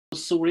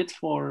Suvrit,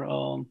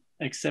 for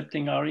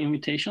accepting our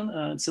invitation.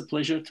 It's a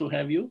pleasure to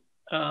have you.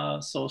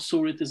 So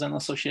Suvrit is an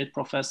associate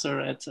professor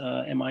at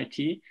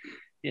MIT.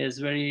 He has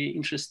very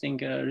interesting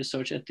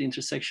research at the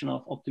intersection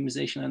of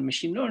optimization and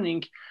machine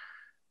learning.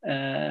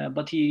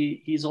 But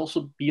he's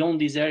also beyond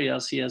these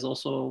areas. He has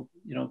also,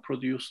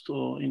 produced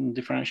in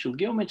differential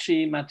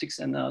geometry, matrix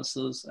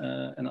analysis,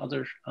 and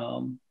other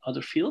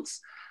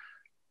fields.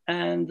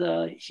 And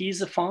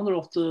he's a founder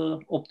of the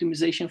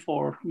optimization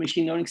for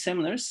machine learning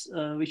seminars,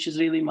 which is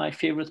really my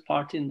favorite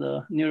part in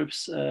the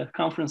NeurIPS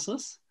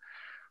conferences.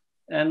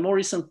 And more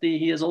recently,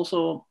 he has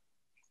also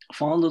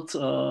founded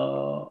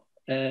a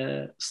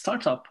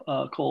startup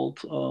called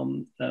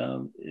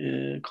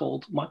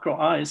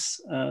localize.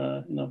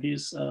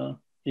 He's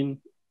in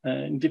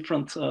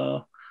different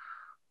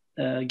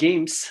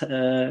games,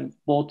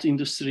 both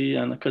industry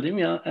and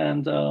academia.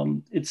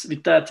 And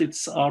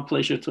it's our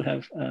pleasure to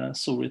have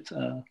Suvrit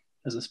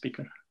as a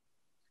speaker.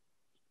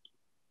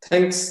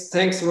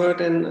 Thanks,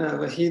 Mert and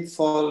Wahid,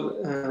 for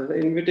the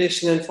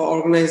invitation and for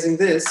organizing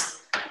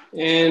this.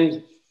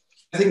 And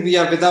I think we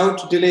are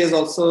without delays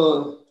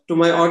also to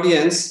my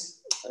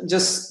audience.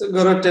 Just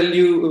gonna tell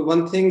you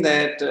one thing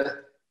that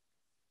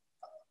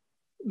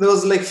there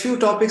was like few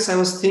topics I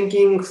was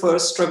thinking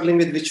first, struggling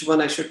with which one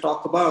I should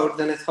talk about.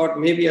 Then I thought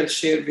maybe I'll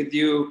share with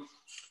you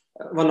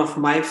one of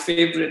my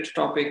favorite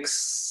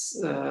topics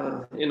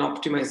in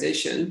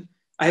optimization.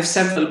 I have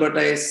several, but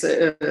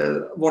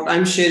what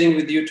I'm sharing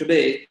with you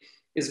today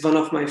is one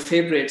of my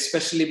favorites,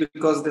 especially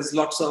because there's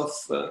lots of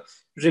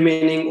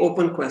remaining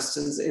open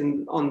questions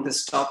on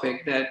this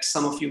topic that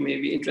some of you may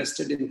be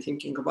interested in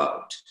thinking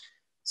about.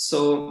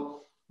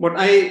 So what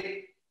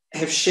I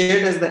have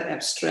shared as the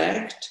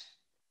abstract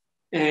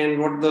and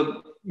what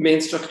the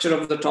main structure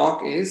of the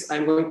talk is,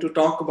 I'm going to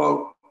talk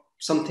about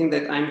something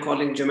that I'm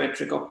calling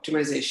geometric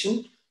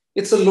optimization.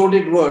 It's a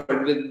loaded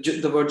word.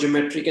 With the word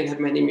geometry can have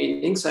many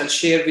meanings. So I'll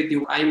share with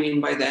you what I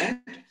mean by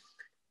that.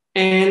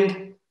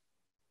 And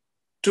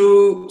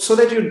so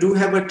that you do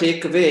have a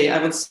takeaway,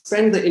 I will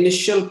spend the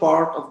initial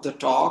part of the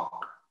talk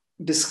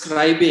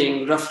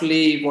describing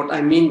roughly what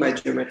I mean by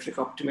geometric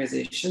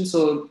optimization.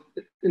 So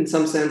in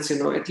some sense,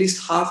 at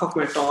least half of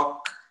my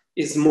talk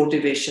is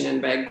motivation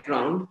and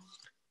background.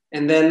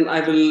 And then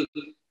I will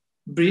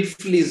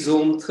briefly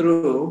zoom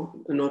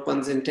through, no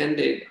puns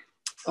intended,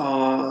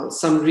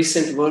 some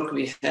recent work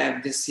we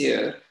have this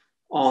year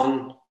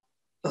on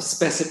a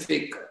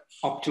specific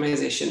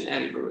optimization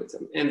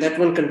algorithm. And that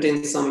one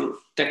contains some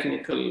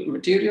technical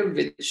material,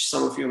 which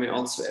some of you may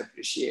also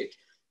appreciate.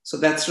 So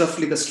that's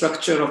roughly the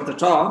structure of the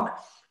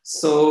talk.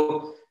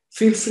 So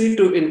feel free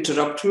to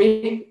interrupt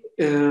me.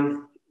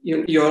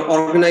 Your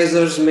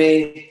organizers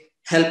may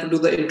help do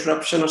the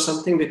interruption or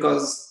something,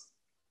 because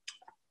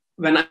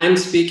when I'm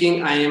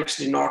speaking, I am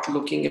actually not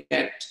looking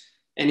at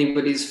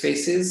anybody's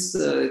faces.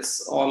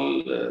 It's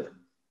all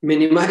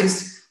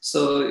minimized.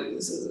 So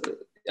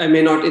I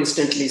may not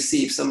instantly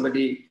see if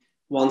somebody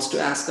wants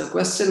to ask a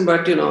question,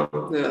 but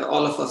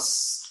all of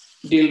us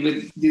deal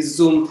with these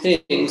Zoom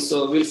things,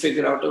 so we'll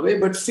figure out a way.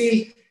 But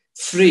feel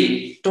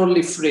free,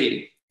 totally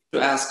free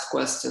to ask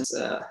questions,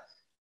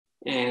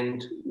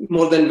 and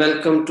more than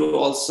welcome to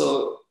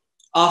also,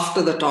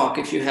 after the talk,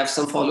 if you have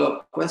some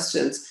follow-up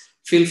questions,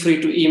 feel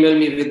free to email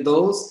me with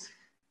those.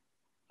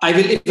 I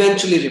will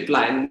eventually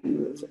reply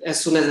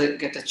as soon as I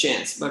get a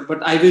chance,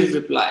 but I will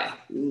reply,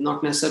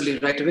 not necessarily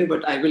right away,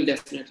 but I will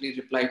definitely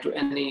reply to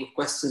any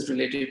questions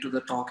related to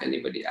the talk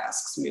anybody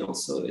asks me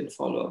also in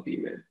follow-up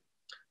email.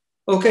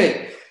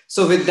 Okay,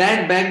 so with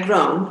that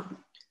background,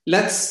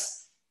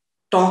 let's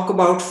talk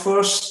about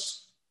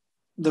first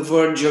the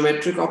word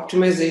geometric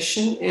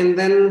optimization, and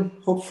then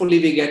hopefully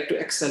we get to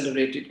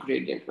accelerated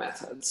gradient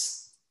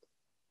methods.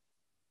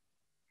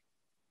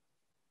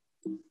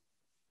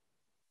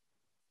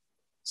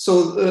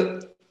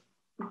 So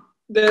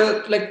there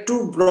are like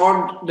two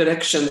broad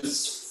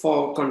directions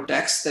for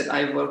context that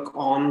I work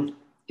on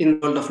in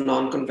the world of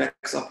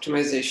non-convex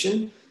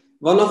optimization.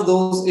 One of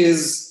those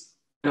is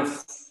kind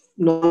of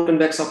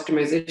non-convex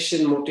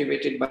optimization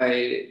motivated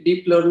by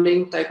deep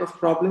learning type of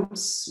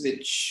problems,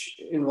 which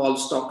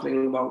involves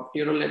talking about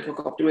neural network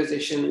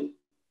optimization,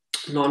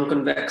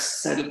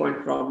 non-convex saddle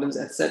point problems,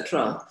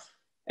 etc.,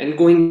 and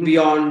going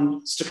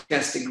beyond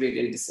stochastic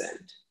gradient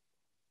descent.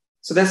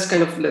 So that's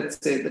kind of, let's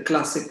say, the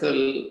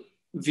classical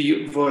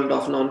world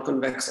of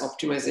non-convex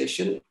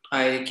optimization.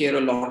 I care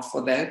a lot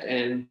for that,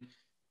 and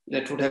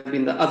that would have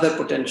been the other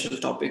potential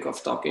topic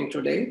of talking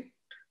today.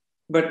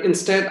 But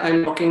instead,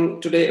 I'm talking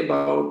today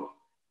about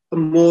a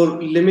more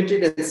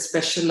limited and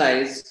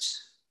specialized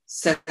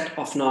set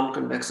of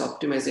non-convex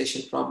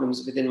optimization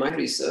problems within my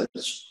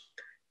research.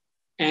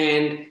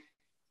 And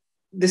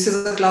this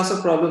is a class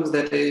of problems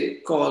that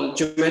I call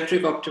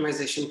geometric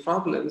optimization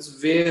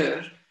problems,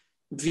 where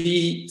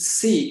we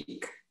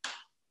seek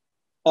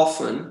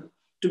often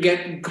to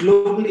get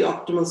globally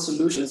optimal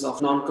solutions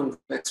of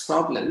non-convex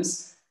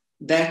problems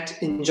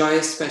that enjoy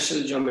a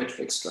special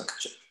geometric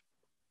structure.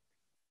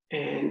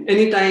 And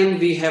anytime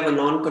we have a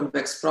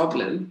non-convex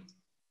problem,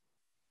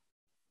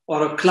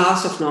 or a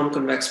class of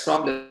non-convex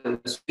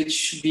problems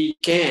which we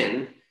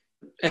can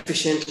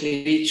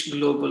efficiently reach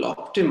global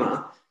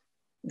optima,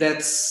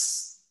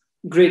 that's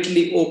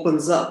greatly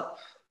opens up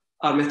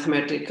our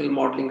mathematical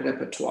modeling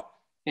repertoire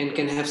and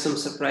can have some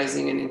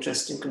surprising and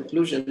interesting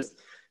conclusions,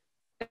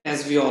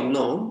 as we all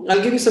know.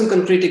 I'll give you some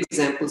concrete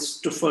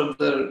examples to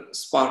further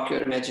spark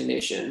your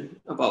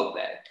imagination about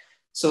that.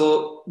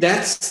 So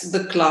that's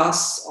the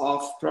class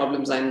of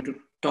problems I'm to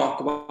talk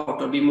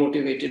about or be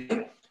motivated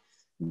by.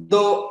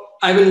 Though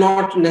I will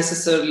not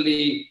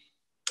necessarily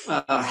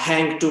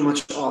hang too much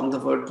on the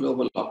word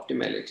global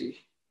optimality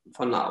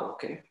for now,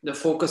 okay? The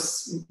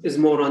focus is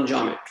more on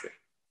geometry.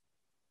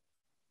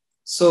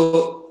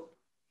 So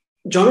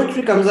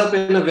geometry comes up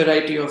in a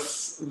variety of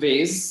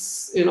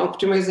ways in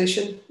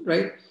optimization,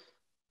 right?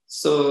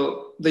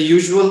 So the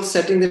usual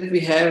setting that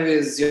we have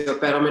is your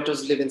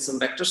parameters live in some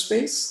vector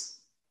space.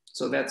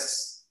 So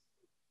that's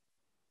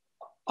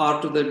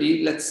R to the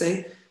D, let's say.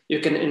 You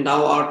can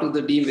endow R to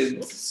the D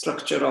with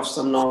structure of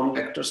some norm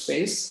vector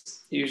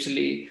space,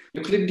 usually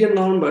Euclidean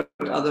norm, but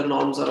other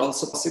norms are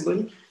also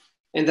possible.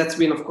 And that's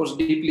been, of course,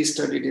 deeply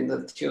studied in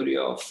the theory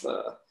of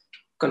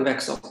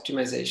convex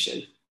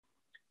optimization.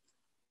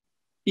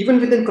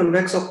 Even within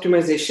convex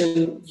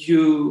optimization,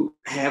 you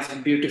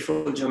have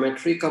beautiful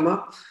geometry come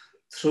up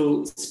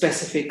through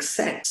specific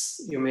sets.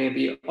 You may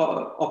be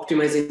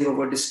optimizing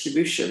over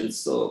distributions,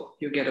 so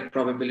you get a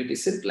probability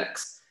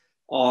simplex.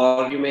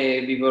 Or you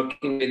may be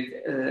working with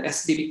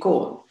SDB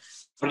cone,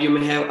 or you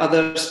may have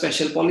other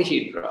special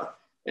polyhedra,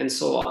 and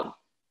so on.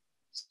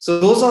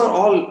 So those are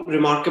all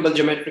remarkable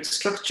geometric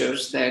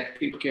structures that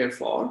people care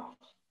for.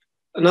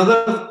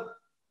 Another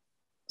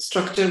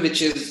structure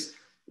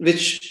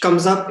which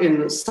comes up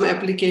in some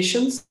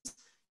applications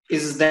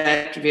is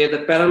that where the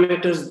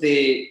parameters,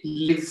 they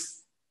live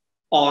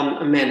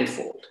on a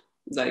manifold,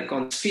 like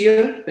on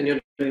sphere, when you're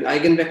doing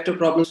eigenvector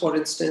problems, for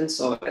instance,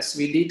 or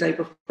SVD type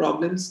of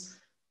problems,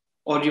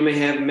 or you may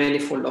have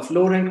manifold of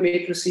low rank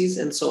matrices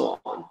and so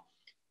on.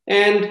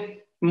 And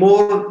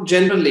more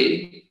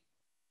generally,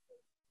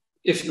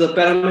 if the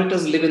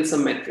parameters live in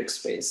some metric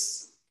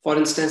space, for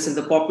instance, in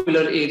the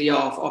popular area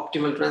of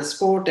optimal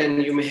transport,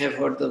 and you may have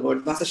heard the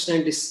word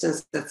Wasserstein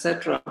distance,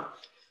 etc.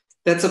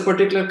 That's a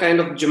particular kind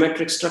of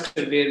geometric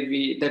structure where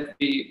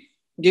we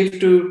give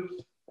to,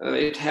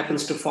 it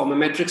happens to form a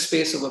metric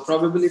space over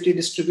probability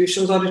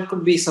distributions, or it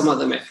could be some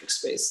other metric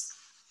space.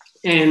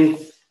 And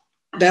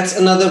that's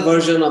another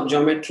version of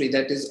geometry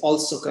that is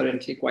also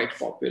currently quite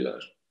popular.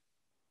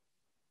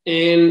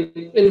 And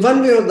in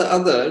one way or the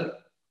other,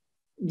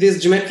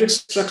 these geometric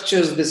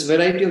structures, this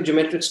variety of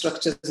geometric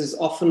structures is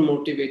often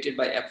motivated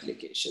by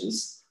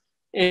applications.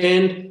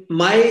 And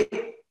my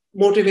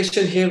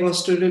motivation here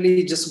was to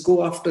really just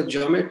go after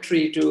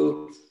geometry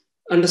to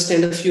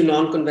understand a few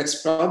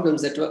non-convex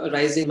problems that were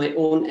arising in my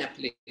own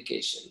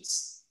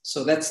applications.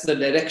 So that's the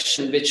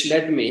direction which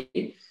led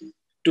me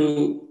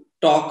to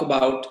talk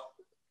about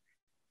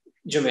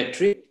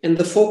geometry. And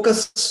the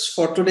focus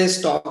for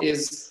today's talk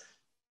is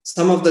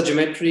some of the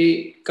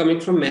geometry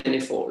coming from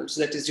manifolds.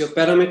 That is, your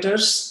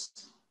parameters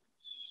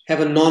have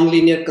a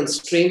nonlinear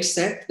constraint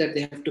set that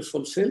they have to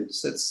fulfill.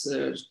 So it's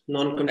a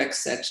non-convex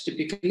set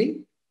typically.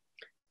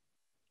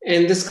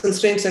 And this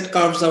constraint set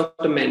carves out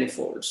a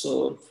manifold.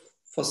 So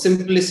for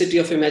simplicity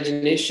of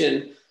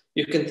imagination,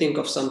 you can think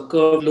of some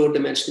curved low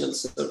dimensional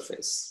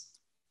surface.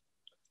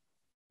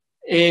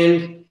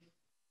 And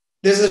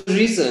there's a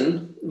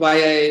reason why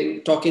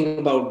I'm talking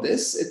about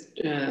this.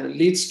 It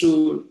leads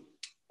to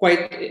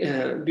quite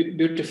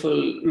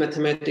beautiful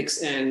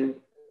mathematics and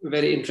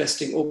very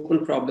interesting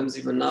open problems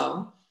even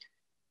now.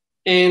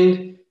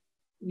 And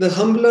the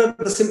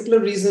simpler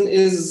reason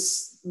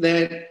is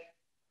that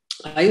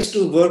I used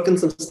to work in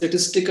some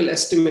statistical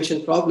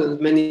estimation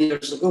problems many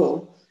years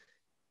ago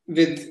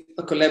with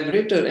a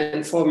collaborator,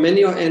 and for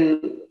many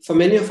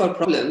of our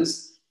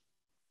problems,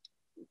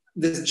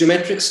 this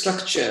geometric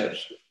structure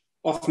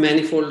of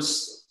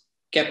manifolds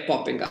kept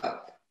popping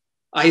up,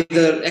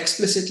 either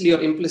explicitly or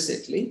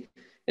implicitly.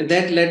 And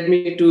that led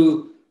me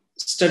to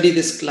study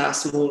this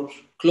class more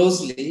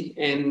closely.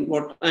 And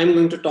what I'm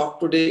going to talk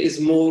today is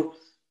more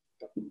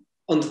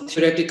on the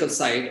theoretical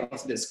side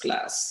of this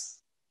class.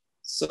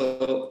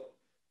 So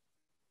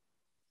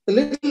a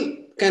little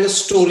kind of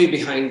story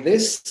behind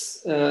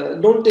this.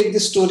 Don't take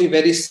this story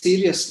very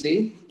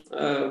seriously,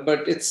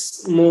 but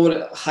it's more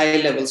a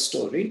high-level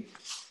story.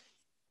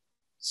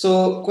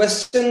 So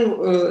question,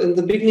 in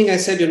the beginning I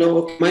said,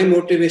 my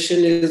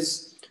motivation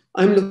is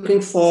I'm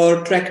looking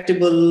for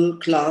tractable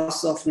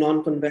class of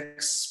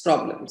non-convex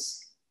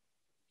problems.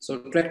 So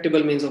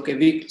tractable means,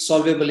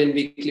 solvable in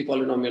weakly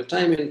polynomial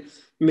time and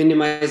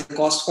minimize the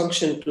cost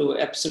function to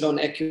epsilon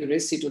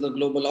accuracy to the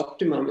global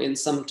optimum in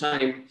some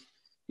time,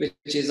 which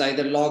is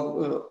either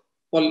log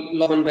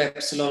 1 by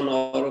epsilon,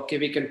 or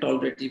we can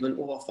tolerate even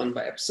O of 1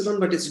 by epsilon,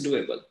 but it's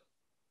doable.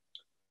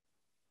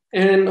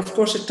 And of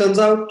course, it turns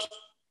out,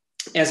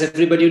 as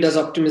everybody who does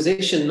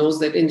optimization knows,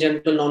 that in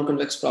general,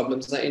 non-convex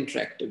problems are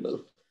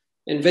intractable.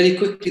 And very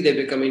quickly they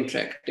become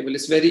intractable.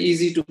 It's very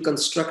easy to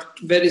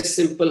construct very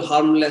simple,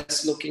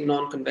 harmless looking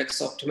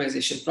non-convex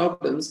optimization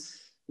problems,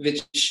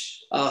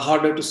 which are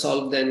harder to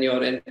solve than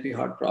your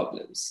NP-hard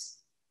problems.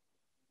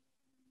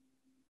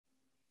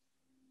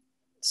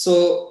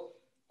 So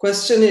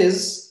question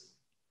is,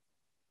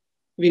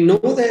 we know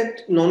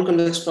that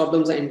non-convex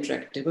problems are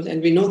intractable,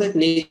 and we know that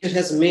nature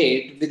has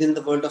made within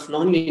the world of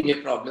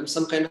nonlinear problems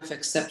some kind of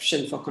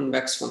exception for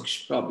convex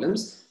function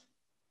problems,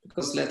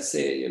 because let's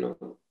say,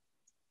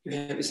 you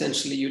have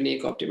essentially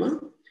unique optima.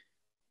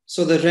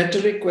 So the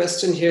rhetoric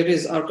question here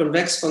is, are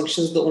convex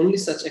functions the only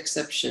such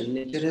exception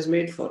nature has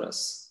made for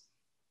us?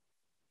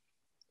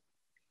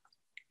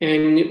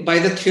 And by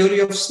the theory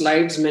of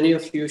slides, many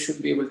of you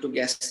should be able to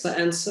guess the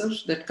answer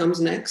that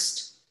comes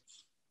next.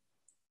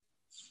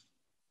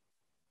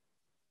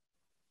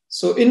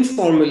 So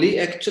informally,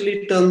 actually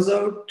it turns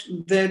out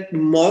that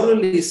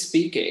morally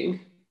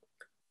speaking,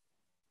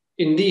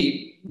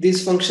 indeed,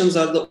 these functions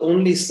are the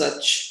only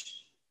such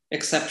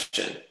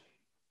exception.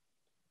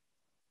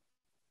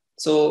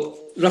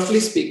 So roughly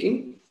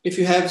speaking, if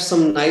you have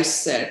some nice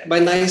set, by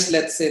nice,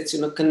 let's say it's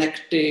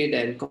connected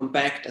and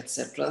compact,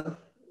 etc.,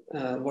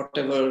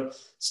 whatever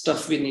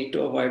stuff we need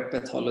to avoid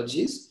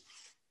pathologies.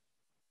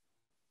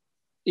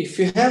 If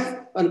you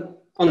have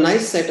a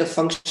nice set of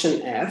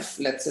function f,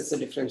 let's say it's a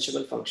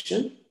differentiable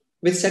function,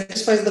 which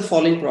satisfies the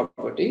following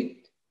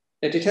property,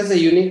 that it has a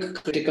unique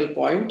critical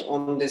point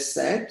on this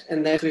set,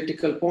 and that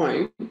critical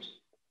point,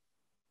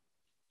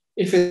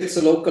 if it's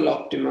a local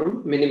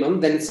optimum,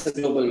 minimum, then it's a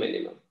global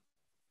minimum.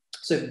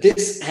 So if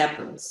this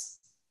happens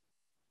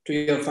to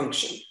your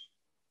function,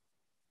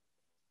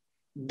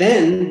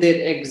 then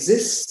there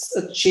exists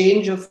a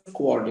change of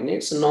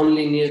coordinates, a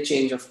nonlinear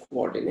change of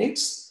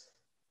coordinates,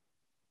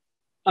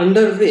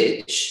 under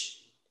which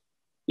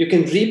you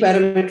can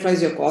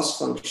reparameterize your cost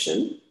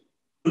function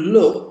to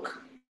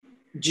look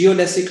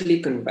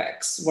geodesically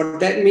convex. What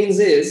that means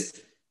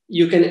is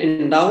you can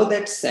endow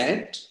that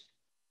set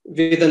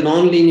with a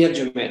nonlinear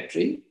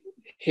geometry,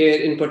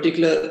 here in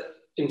particular,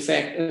 in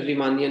fact, a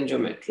Riemannian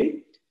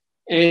geometry,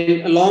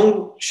 and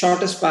along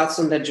shortest paths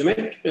on that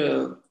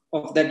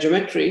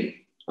geometry,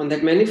 on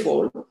that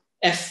manifold,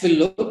 f will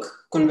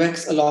look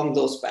convex along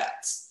those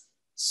paths.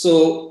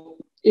 So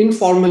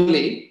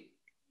informally,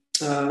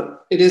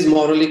 it is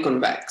morally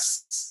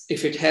convex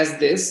if it has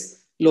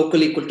this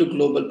local equal to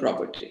global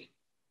property.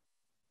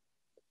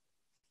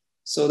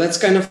 So that's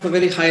kind of a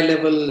very high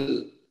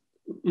level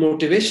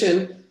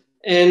motivation.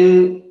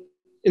 And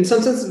in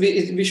some sense,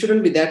 we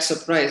shouldn't be that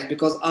surprised,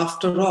 because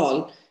after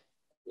all,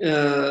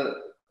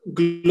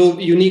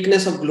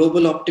 uniqueness of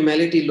global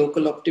optimality,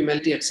 local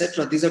optimality,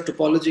 etc., these are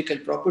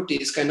topological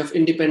properties kind of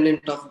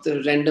independent of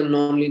the random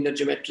nonlinear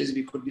geometries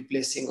we could be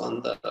placing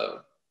on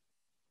the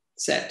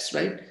sets,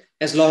 right?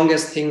 As long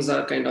as things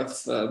are kind of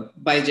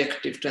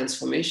bijective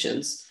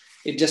transformations,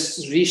 it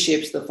just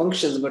reshapes the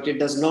functions, but it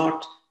does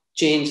not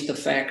change the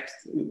fact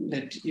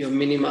that your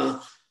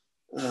minima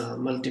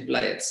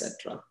multiply,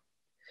 etc.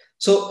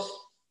 So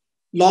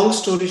long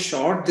story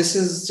short, this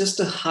is just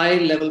a high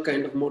level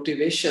kind of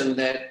motivation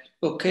that,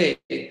 okay,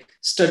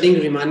 studying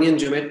Riemannian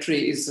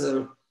geometry is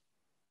a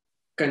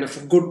kind of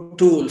a good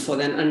tool for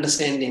then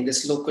understanding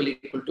this local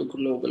equal to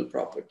global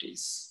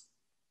properties.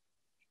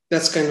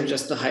 That's kind of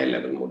just the high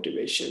level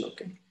motivation,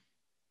 okay?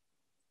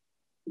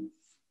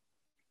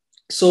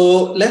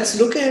 So let's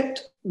look at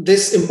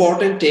this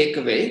important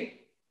takeaway,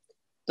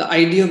 the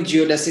idea of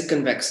geodesic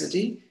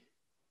convexity.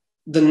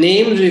 The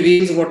name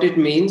reveals what it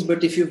means,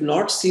 but if you've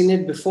not seen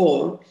it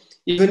before,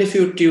 even if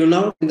you tune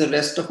out in the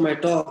rest of my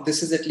talk,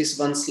 this is at least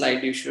one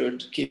slide you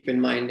should keep in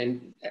mind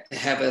and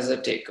have as a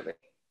takeaway.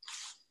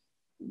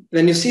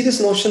 When you see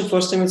this notion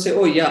first time, you say,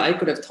 oh yeah, I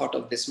could have thought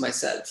of this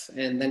myself.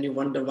 And then you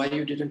wonder why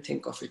you didn't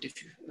think of it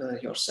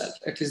yourself.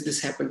 At least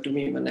this happened to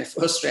me when I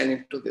first ran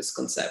into this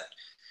concept.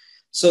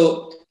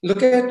 So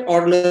look at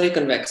ordinary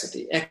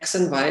convexity. X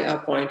and Y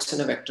are points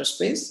in a vector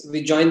space.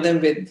 We join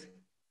them with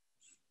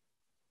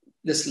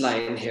this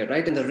line here,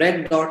 right? And the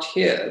red dot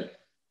here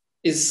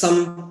is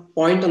some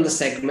point on the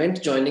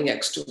segment joining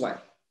X to Y.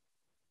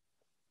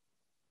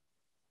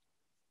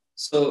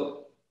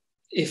 So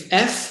if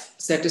F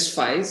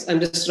satisfies, I'm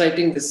just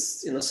writing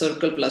this,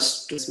 circle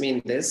plus to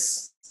mean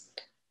this.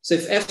 So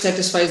if F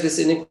satisfies this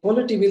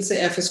inequality, we'll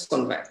say F is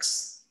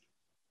convex.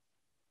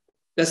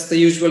 That's the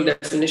usual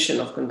definition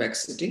of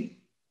convexity.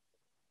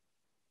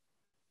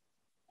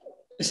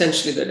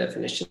 Essentially the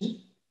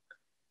definition.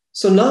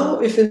 So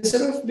now if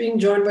instead of being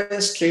joined by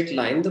a straight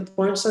line, the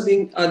points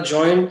are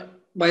joined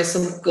by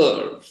some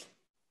curve.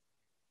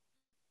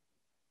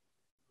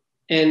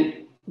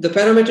 And the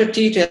parameter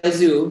t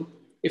tells you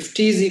if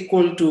t is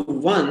equal to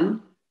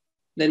 1,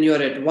 then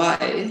you're at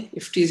y.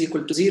 If t is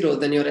equal to 0,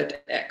 then you're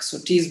at x. So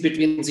t is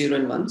between 0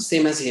 and 1,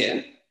 same as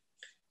here.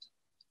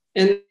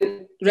 And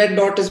red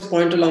dot is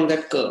point along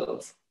that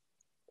curve.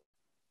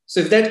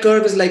 So if that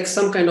curve is like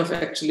some kind of,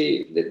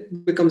 actually,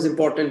 it becomes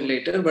important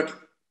later, but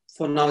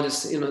for now,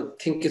 just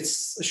think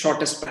it's the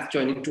shortest path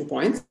joining 2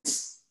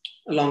 points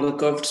along a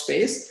curved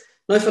space.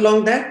 Now, if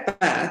along that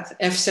path,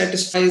 f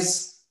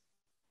satisfies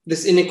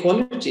this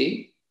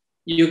inequality,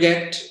 you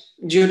get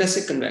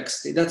geodesic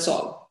convexity, that's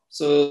all.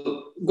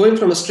 So going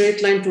from a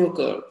straight line to a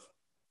curve.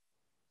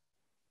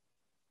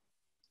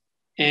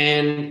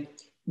 And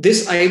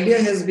this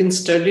idea has been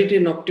studied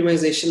in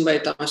optimization by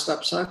Tamas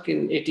Tapsak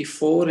in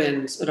 '84,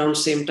 and around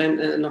same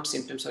time, not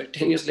same time, sorry,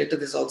 10 years later,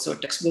 there's also a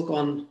textbook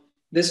on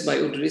this by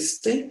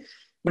Udriste.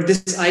 But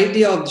this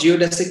idea of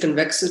geodesic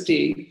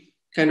convexity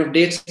kind of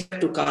dates back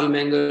to Karl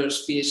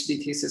Menger's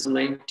PhD thesis in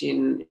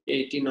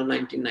 1918 or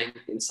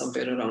 1919,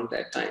 somewhere around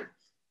that time.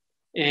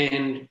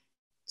 And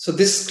so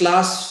this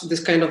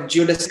kind of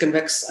geodesic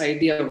convex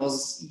idea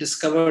was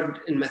discovered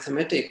in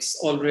mathematics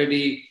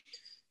already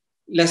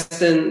less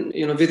than,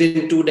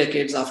 within 2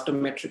 decades after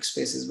metric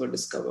spaces were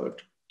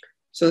discovered.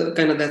 So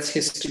kind of that's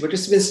history, but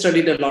it's been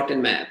studied a lot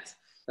in math,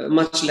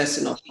 much less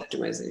in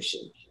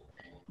optimization.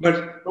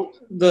 But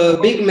the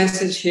big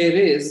message here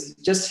is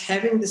just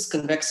having this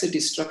convexity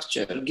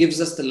structure gives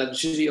us the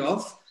luxury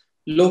of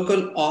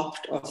local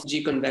opt of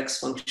G-convex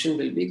function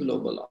will be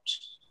global opt.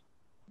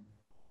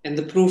 And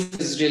the proof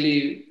is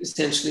really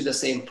essentially the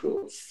same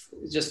proof.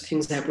 It's just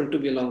things happen to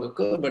be along a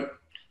curve, but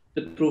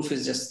the proof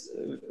is just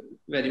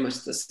very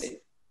much the same.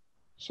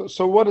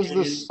 So what is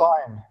this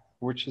sign,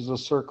 which is a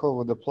circle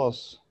with a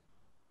plus?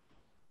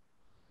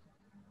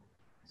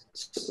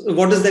 So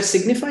what does that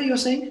signify, you're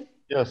saying?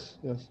 Yes.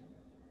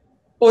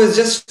 Oh, it's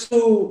just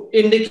to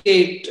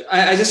indicate,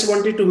 I just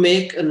wanted to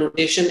make a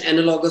notation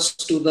analogous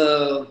to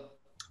the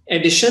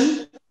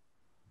addition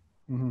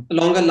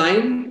along a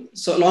line.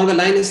 So along a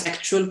line is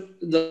actual,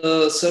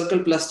 the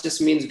circle plus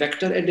just means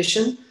vector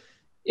addition.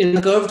 In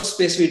the curved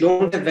space, we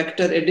don't have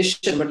vector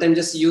addition, but I'm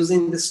just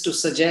using this to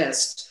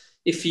suggest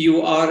if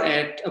you are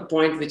at a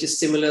point which is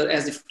similar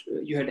as if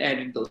you had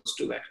added those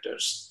two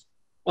vectors.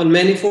 On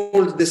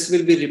manifolds, this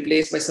will be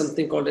replaced by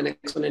something called an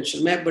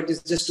exponential map, but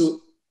it's just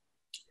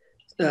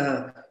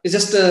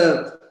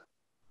a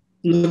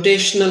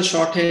notational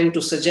shorthand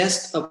to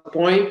suggest a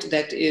point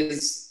that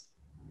is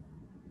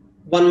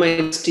 1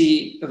 minus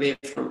t away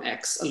from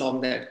x along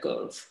that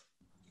curve.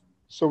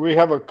 So we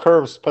have a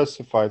curve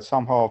specified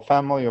somehow, a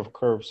family of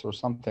curves or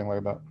something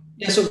like that.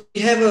 Yeah, so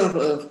we have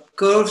a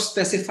curve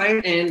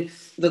specified, and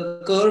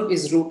the curve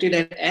is rooted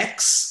at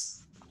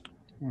x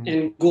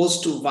and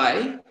goes to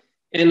y,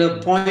 and a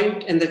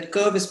point, and that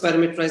curve is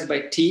parameterized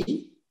by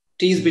t.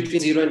 T is between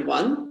 0 and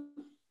 1.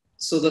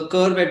 So the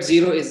curve at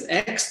 0 is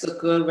x, the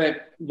curve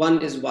at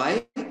 1 is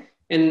y,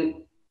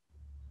 and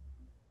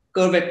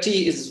curve at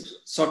t is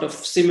sort of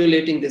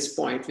simulating this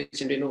point,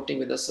 which I'm denoting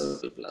with a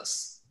circle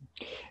plus.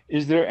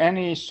 Is there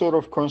any sort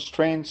of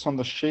constraints on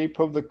the shape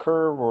of the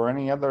curve or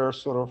any other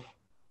sort of?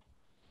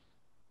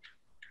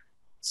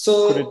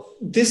 So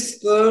this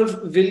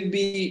curve will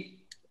be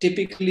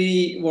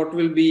typically what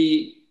will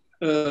be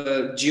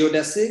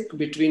geodesic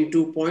between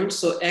 2 points.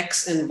 So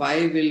x and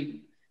y will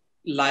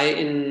lie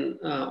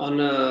on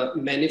a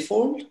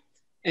manifold,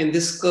 and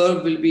this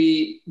curve will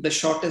be the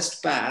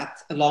shortest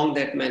path along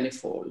that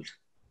manifold.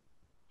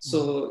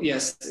 So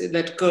yes,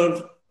 that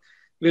curve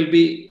will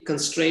be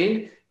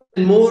constrained.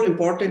 And more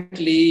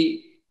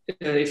importantly,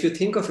 if you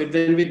think of it,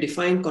 when we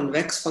define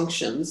convex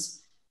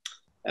functions,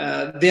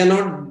 they are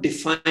not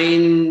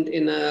defined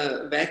in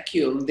a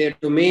vacuum. Their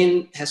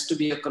domain has to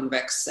be a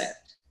convex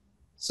set.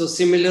 So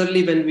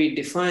similarly, when we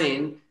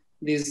define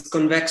these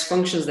convex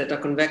functions that are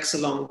convex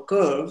along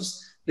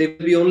curves, they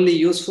will be only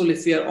useful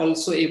if we are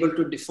also able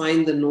to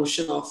define the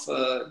notion of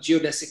a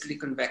geodesically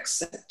convex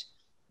set.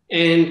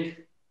 And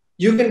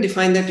you can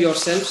define that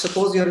yourself.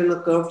 Suppose you're in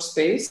a curved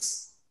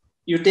space,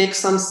 you take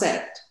some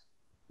set.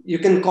 You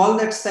can call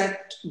that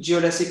set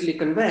geodesically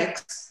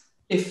convex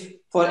if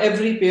for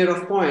every pair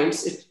of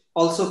points, it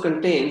also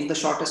contains the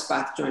shortest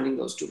path joining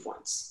those 2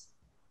 points.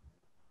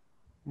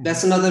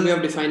 That's another way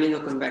of defining a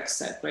convex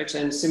set, right?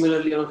 And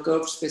similarly on a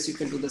curved space, you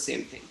can do the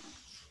same thing.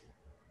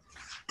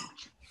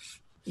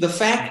 The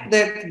fact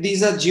that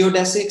these are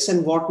geodesics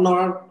and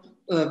whatnot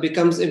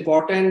becomes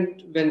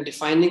important when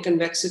defining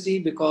convexity,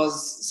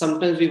 because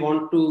sometimes we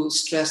want to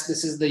stress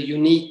this is the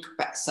unique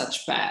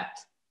such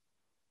path.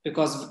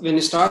 Because when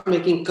you start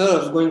making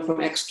curves going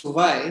from x to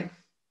y,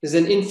 there's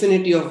an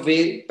infinity of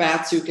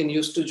paths you can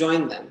use to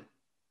join them.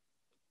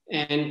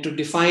 And to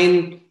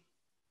define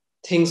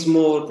things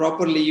more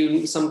properly,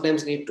 you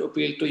sometimes need to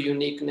appeal to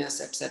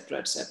uniqueness, etc.,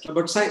 etc.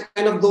 But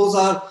kind of those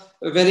are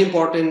very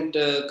important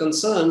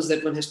concerns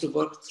that one has to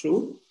work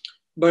through.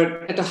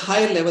 But at a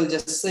high level,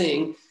 just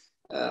saying,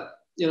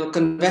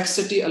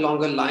 convexity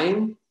along a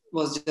line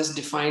was just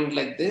defined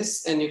like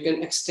this, and you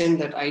can extend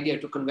that idea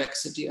to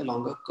convexity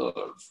along a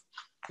curve,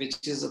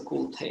 which is a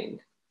cool thing.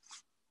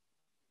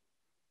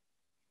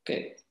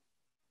 Okay.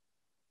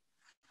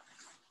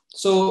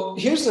 So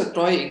here's a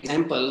toy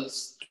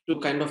examples to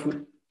kind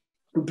of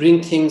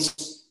bring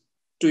things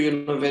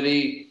to a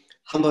very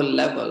humble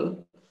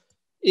level.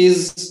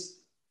 This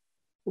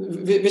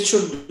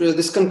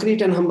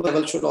concrete and humble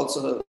level should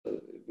also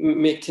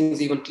make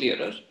things even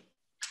clearer.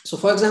 So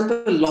for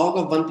example, log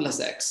of 1 plus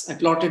x, I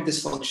plotted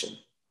this function.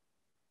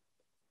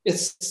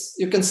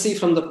 You can see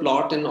from the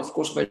plot, and of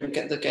course by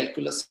the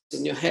calculus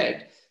in your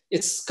head,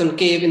 it's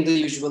concave in the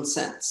usual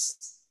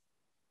sense.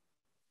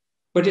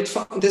 But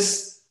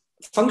this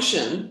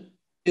function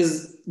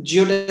is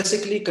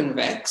geodesically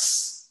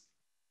convex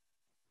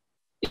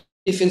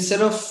if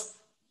instead of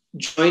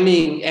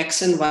joining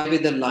x and y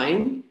with a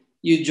line,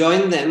 you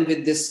join them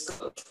with this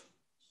curve.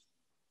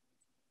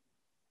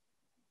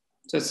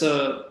 So it's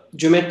a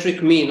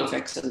geometric mean of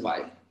x and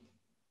y.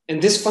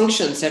 And this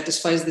function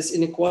satisfies this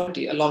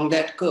inequality along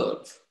that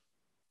curve.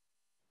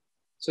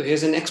 So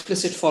here's an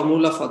explicit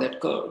formula for that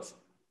curve.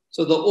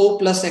 So the O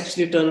plus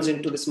actually turns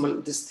into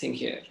this thing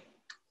here.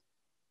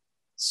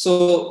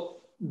 So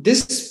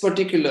this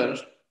particular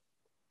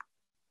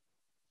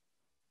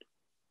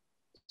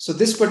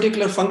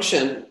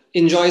function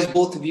enjoys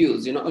both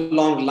views. You know,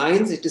 along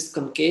lines it is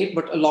concave,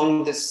 but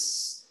along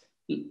this,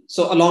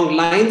 so along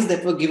lines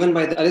that were given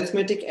by the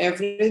arithmetic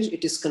average,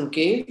 it is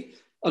concave.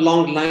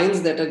 Along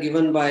lines that are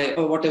given by,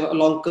 or whatever,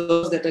 along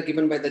curves that are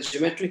given by the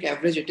geometric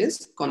average, it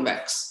is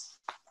convex.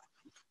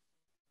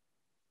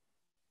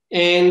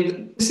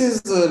 And this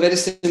is a very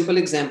simple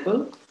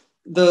example.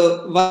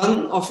 The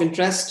one of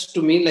interest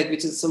to me, like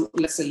which is some,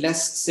 let's say,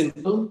 less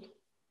simple,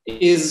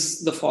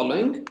 is the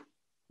following.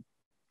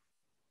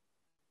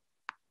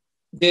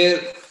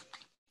 There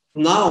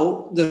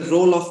now the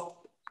role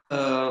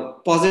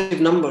of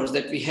positive numbers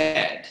that we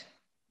had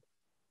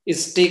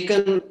is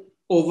taken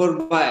over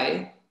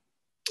by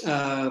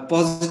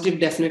positive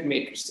definite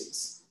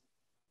matrices.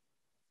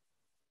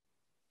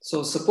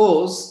 So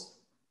suppose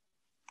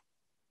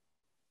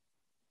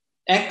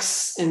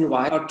X and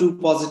Y are two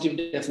positive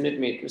definite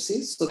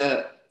matrices.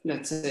 So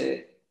let's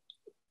say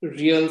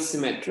real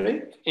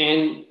symmetric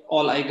and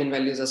all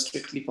eigenvalues are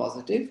strictly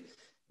positive.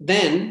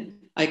 Then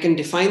I can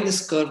define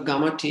this curve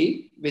gamma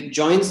t, which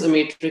joins a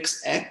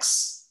matrix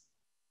X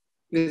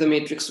with a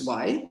matrix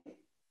Y.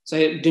 So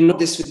I denote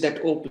this with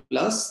that O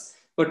plus,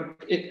 but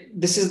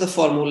this is the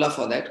formula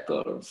for that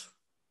curve.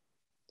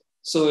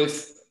 So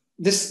if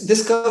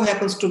this curve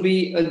happens to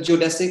be a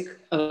geodesic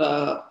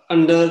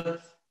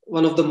under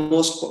one of the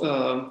most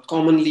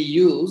commonly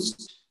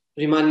used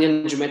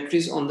Riemannian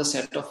geometries on the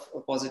set of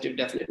positive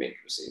definite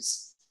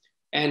matrices.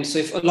 And so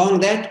if along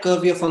that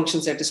curve your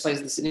function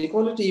satisfies this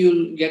inequality,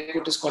 you'll get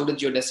what is called a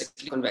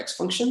geodesically convex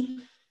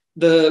function.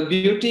 The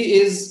beauty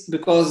is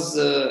because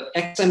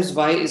x times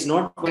y is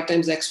not y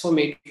times x for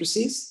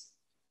matrices.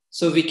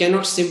 So we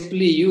cannot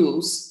simply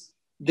use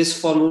this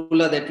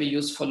formula that we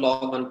use for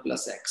log 1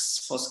 plus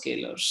x for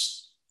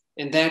scalars.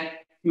 And that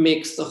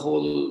makes the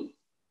whole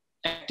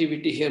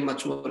activity here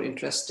much more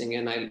interesting,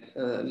 and I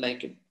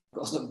like it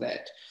because of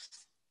that.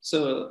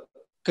 So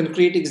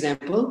concrete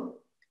example,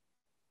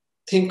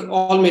 think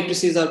all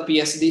matrices are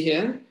PSD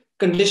here.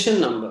 Condition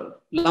number,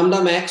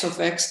 lambda max of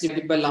x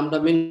divided by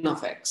lambda min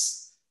of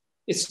x.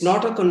 It's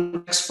not a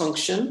convex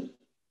function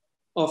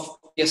of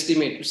PSD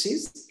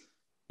matrices.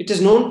 It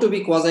is known to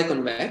be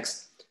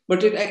quasi-convex,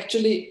 but it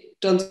actually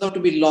turns out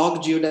to be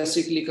log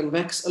geodesically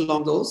convex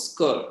along those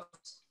curves.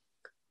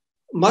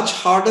 Much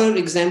harder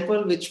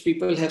example, which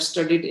people have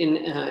studied in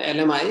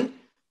LMI,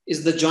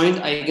 is the joint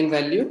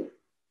eigenvalue.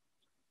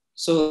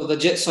 So the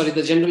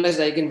generalized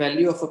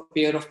eigenvalue of a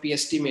pair of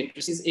PSD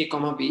matrices A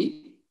comma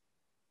B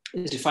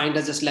is defined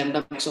as just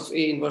lambda max of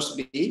A inverse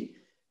B.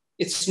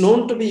 It's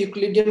known to be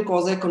Euclidean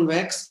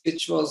quasi-convex,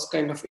 which was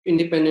kind of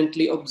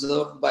independently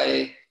observed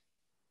by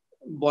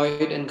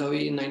Boyd and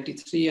Gawi in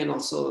 93, and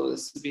also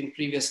has been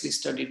previously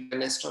studied by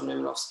Nesterov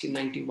and in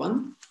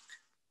 91.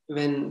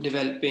 When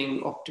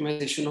developing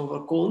optimization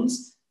over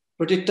cones.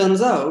 But it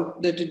turns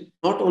out that it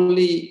not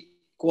only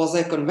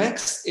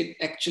quasi-convex, it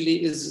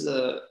actually is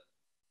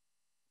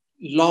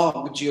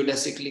log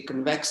geodesically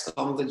convex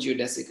along the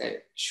geodesic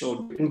I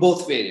showed in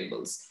both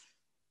variables.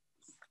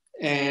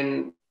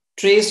 And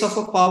trace of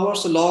a power,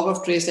 so log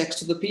of trace x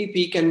to the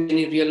p can be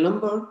any real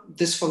number.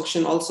 This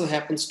function also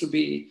happens to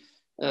be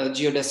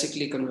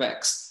geodesically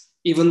convex,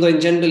 even though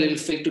in general it will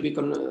fail to be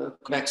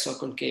convex or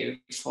concave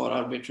for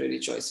arbitrary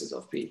choices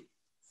of p.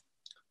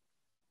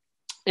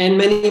 And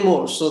many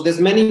more. So there's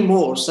many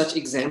more such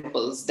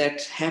examples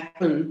that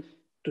happen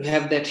to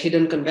have that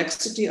hidden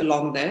convexity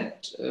along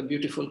that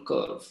beautiful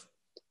curve.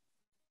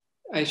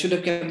 I should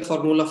have kept the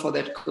formula for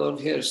that curve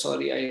here.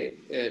 Sorry,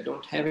 I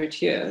don't have it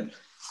here.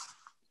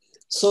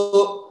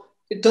 So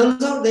it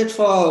turns out that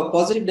for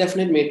positive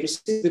definite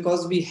matrices,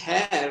 because we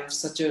have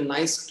such a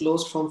nice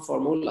closed form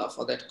formula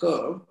for that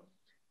curve,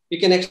 we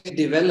can actually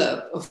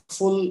develop a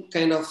full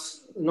kind of,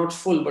 not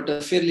full, but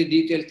a fairly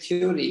detailed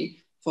theory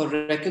for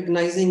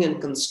recognizing and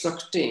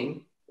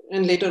constructing,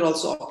 and later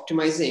also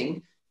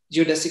optimizing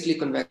geodesically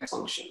convex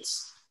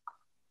functions.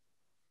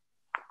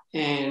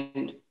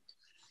 And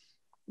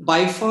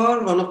by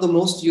far, one of the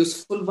most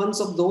useful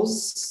ones of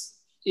those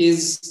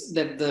is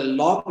that the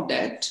log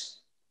det,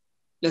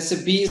 let's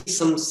say B is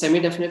some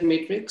semi-definite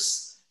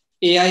matrix,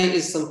 AI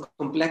is some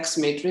complex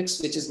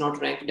matrix which is not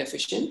rank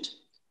deficient,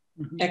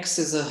 X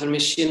is a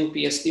Hermitian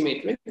PSD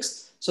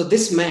matrix. So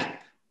this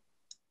map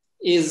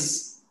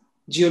is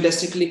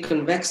geodesically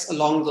convex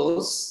along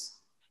those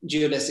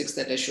geodesics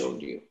that I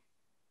showed you.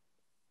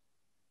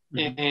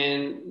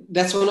 And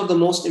that's one of the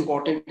most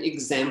important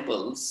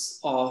examples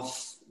of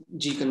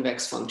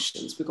G-convex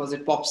functions because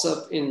it pops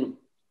up in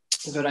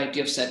a variety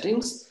of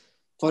settings.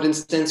 For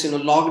instance,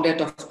 log det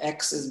of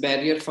x is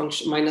barrier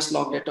function, minus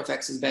log det of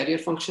x is barrier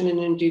function in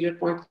interior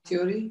point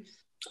theory.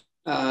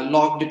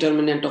 Log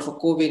determinant of a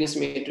covariance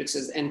matrix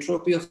is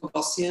entropy of a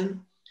Gaussian.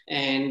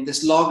 And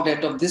this log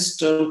det of this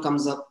term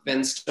comes up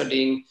when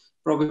studying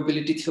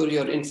probability theory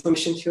or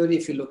information theory,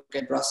 if you look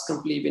at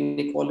Bruscombe-Leib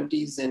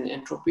inequalities and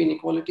entropy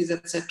inequalities,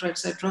 etc.,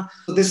 etc.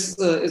 So this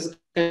is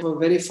kind of a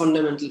very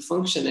fundamental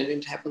function, and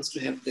it happens to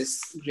have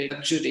this great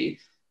luxury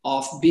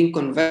of being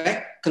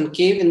concave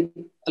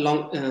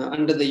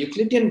under the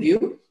Euclidean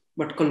view,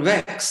 but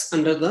convex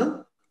under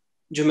the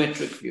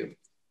geometric view,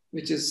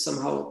 which is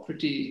somehow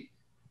pretty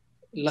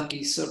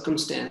lucky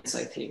circumstance,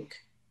 I think.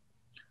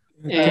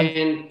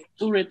 And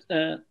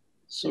Suvrit,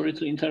 sorry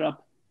to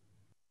interrupt.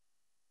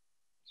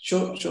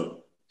 Sure.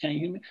 Can you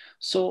hear me?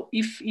 So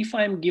if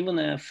I'm given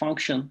a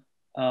function,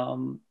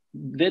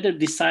 whether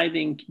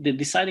deciding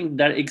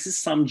there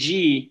exists some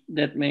g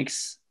that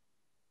makes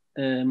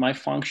my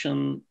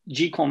function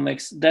g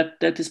convex,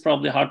 that is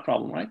probably a hard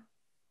problem, right?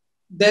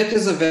 That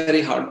is a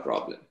very hard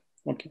problem.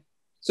 Okay.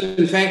 So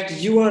in fact,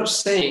 you are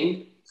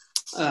saying,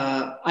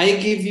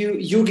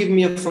 you give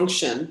me a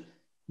function.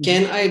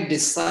 Can I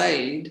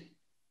decide,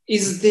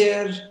 is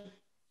there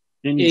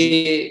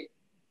a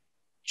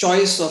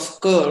choice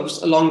of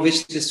curves along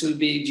which this will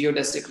be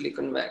geodesically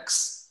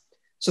convex?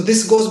 So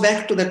this goes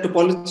back to that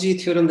topology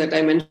theorem that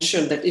I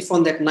mentioned, that if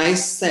on that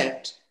nice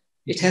set,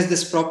 it has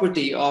this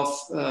property of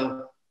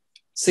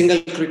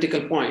single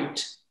critical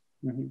point,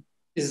 and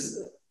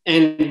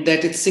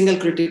that its single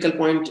critical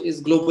point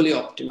is globally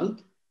optimal,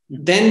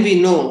 then we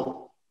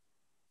know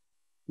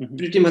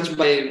pretty much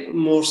by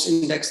Morse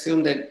index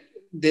theorem that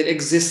there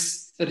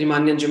exists a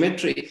Riemannian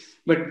geometry,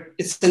 but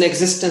it's an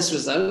existence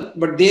result.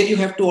 But there you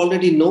have to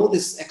already know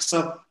this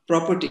extra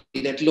property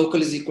that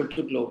local is equal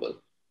to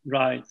global.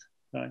 Right.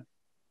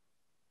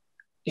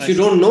 If you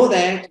don't know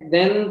that,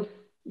 then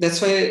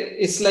that's why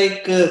it's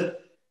like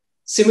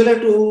similar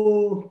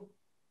to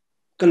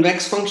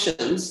convex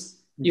functions,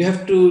 you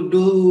have to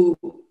do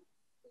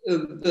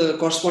the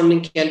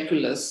corresponding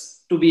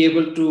calculus to be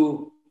able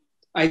to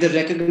either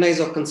recognize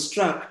or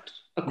construct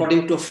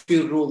according to a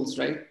few rules,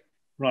 right?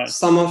 Right.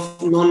 Some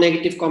of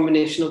non-negative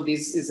combination of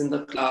these is in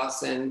the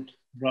class, and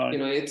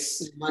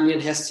it's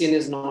Riemannian Hessian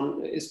is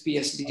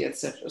PSD,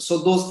 etc. So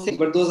those things,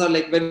 but those are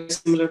like very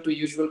similar to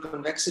usual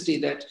convexity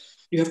that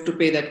you have to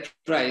pay that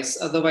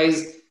price.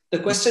 Otherwise, the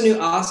question you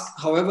ask,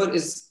 however,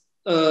 is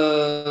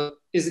a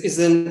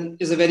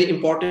very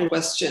important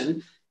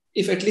question.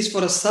 If at least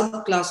for a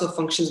subclass of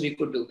functions we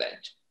could do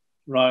that,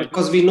 right?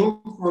 Because we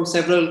know from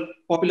several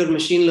popular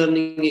machine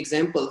learning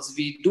examples,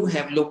 we do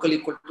have local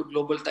equal to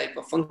global type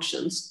of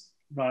functions.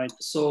 Right.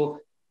 So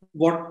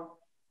what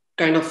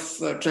kind of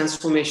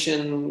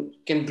transformation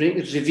can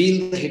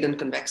reveal the hidden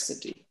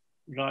convexity?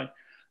 Right.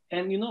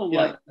 And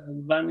like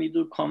when we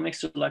do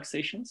convex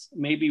relaxations,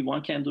 maybe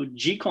one can do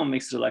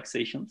G-convex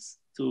relaxations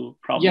to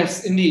problems.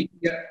 Yes, indeed.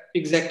 Yeah,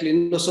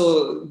 exactly.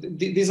 So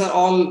these are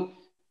all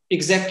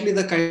exactly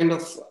the kind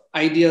of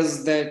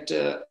ideas that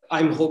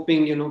I'm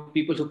hoping,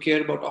 people who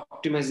care about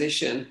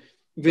optimization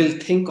will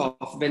think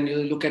of when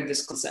you look at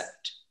this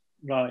concept.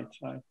 Right.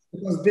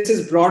 Because this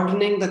is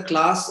broadening the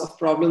class of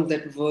problems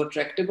that were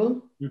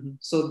tractable.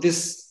 So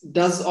this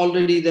does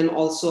already then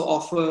also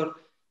offer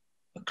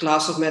a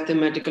class of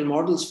mathematical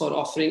models for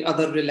offering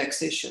other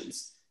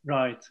relaxations.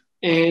 Right.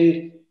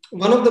 And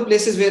one of the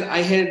places where I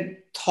had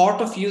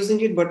thought of using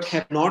it but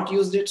have not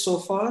used it so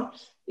far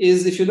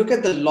is if you look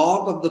at the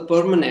log of the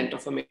permanent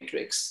of a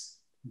matrix,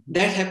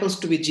 that happens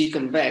to be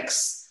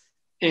G-convex.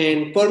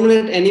 And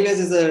permanent anyways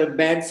is a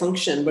bad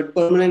function, but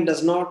permanent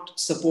does not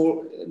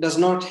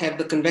have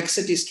the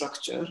convexity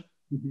structure,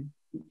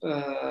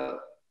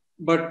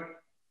 but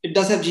it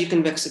does have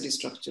G-convexity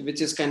structure, which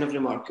is kind of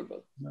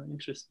remarkable.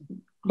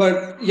 Interesting.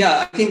 But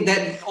yeah, I think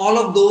that all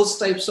of those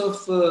types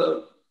of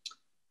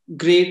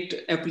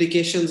great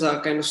applications are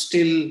kind of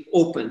still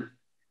open.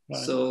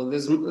 Right. So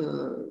there's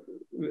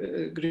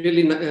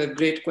really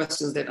great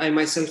questions that I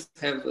myself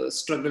have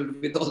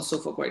struggled with also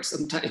for quite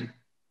some time.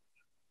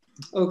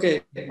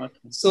 Okay,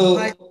 so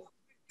I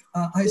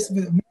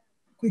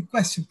quick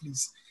question,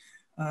 please.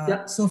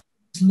 So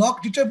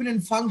log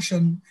determinant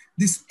function,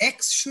 this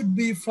X should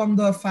be from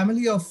the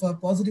family of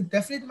positive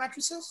definite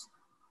matrices?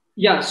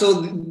 Yeah,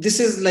 so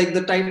this is like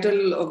the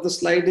title of the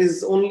slide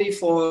is only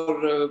for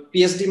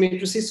PSD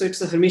matrices. So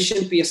it's a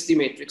Hermitian PSD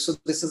matrix. So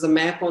this is a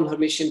map on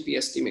Hermitian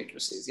PSD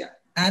matrices, yeah.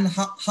 And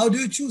how do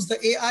you choose the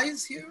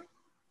AIs here?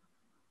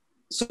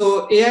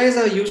 So AIs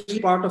are usually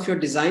part of your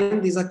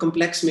design. These are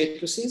complex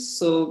matrices.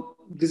 So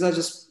these are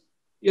just,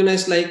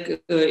 it's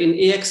like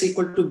in AX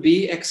equal to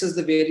B, X is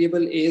the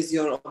variable, A is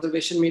your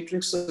observation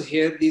matrix. So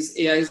here, these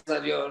AIs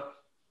are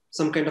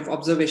some kind of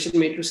observation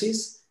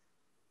matrices.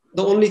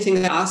 The only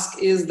thing I ask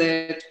is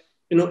that,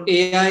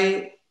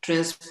 AI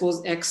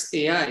transpose X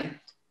AI.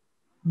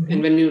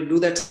 And when you do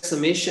that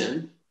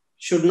summation,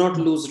 should not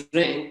lose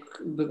rank.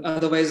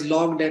 Otherwise,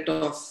 log det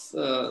of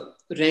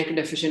rank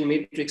deficient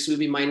matrix will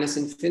be minus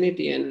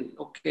infinity. And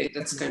okay,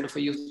 that's kind of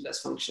a useless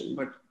function.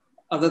 But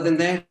other than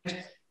that,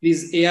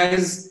 these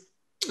AIs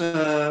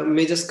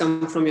may just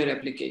come from your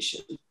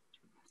application.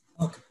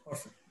 Okay,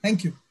 perfect.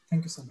 Thank you.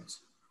 Thank you so much.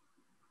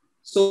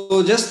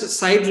 So just a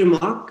side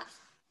remark,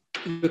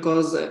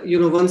 because,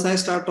 once I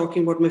start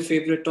talking about my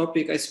favorite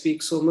topic, I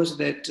speak so much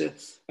that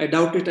I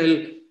doubt it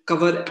I'll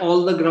cover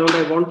all the ground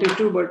I wanted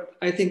to, but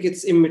I think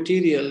it's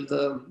immaterial.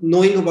 The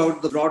knowing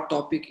about the broad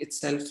topic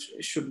itself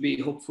should be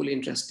hopefully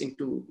interesting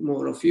to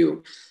more of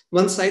you.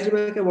 One side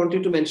remark I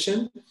wanted to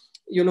mention,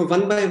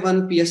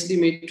 1x1 PSD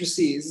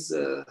matrices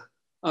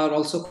are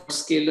also called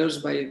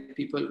scalars by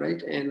people,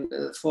 right? And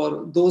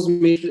for those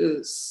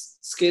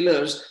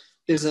scalars,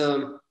 there's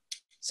a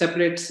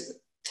separate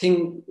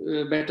thing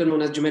better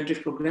known as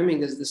geometric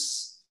programming. There's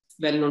this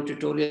well-known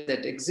tutorial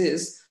that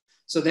exists.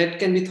 So that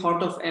can be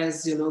thought of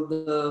as,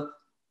 the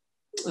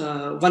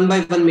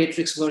 1x1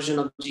 matrix version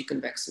of G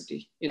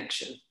convexity in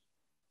action.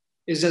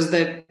 It's just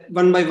that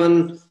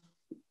 1x1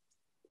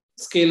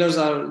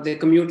 scalars they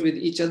commute with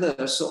each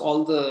other. So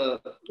all the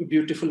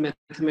beautiful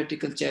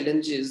mathematical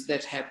challenges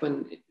that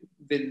happen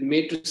with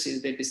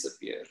matrices, they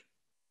disappear.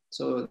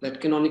 So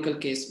that canonical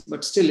case,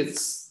 but still it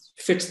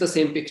fits the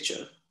same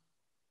picture.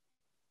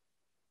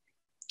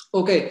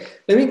 Okay,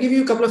 let me give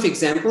you a couple of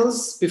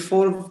examples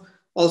before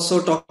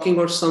also talking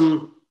about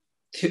some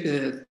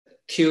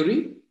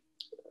theory.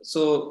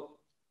 So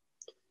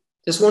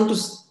just want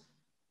to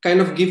kind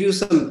of give you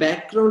some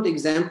background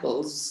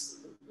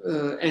examples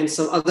and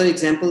some other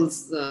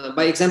examples.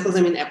 By examples,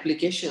 I mean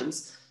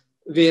applications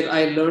where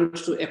I learned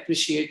to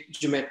appreciate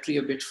geometry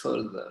a bit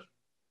further.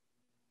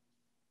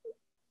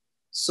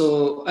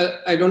 So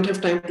I don't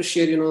have time to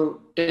share,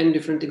 10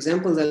 different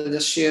examples. I'll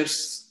just share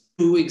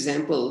 2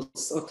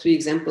 examples or 3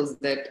 examples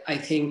that I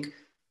think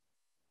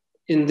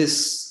in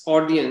this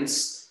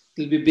audience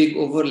will be big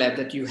overlap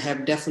that you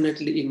have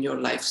definitely in your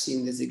life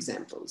seen these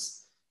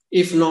examples.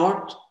 If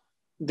not,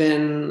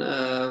 then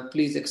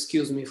please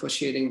excuse me for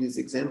sharing these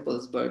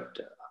examples, but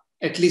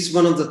at least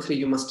one of the 3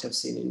 you must have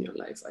seen in your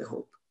life, I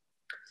hope.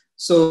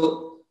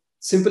 So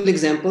simple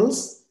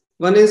examples.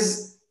 One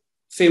is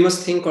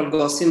famous thing called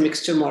Gaussian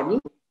mixture model.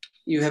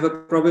 You have a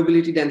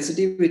probability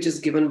density, which is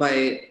given by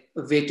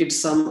a weighted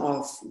sum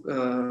of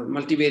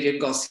multivariate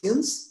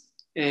Gaussians.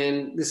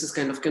 And this is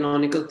kind of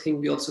canonical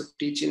thing we also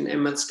teach in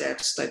ML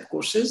stats type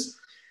courses.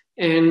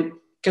 And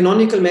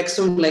canonical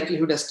maximum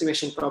likelihood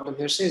estimation problem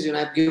here says,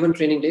 I've given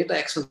training data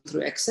x1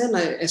 through xn,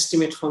 I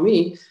estimate for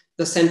me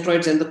the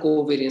centroids and the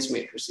covariance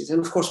matrices.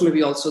 And of course,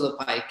 maybe also the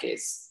pi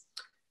case.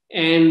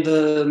 And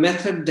the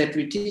method that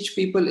we teach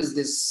people is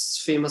this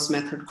famous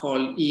method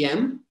called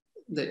EM,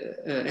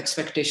 the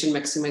expectation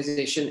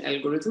maximization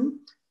algorithm.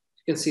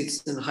 You can see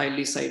it's a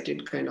highly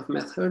cited kind of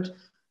method.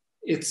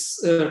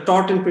 It's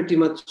taught in pretty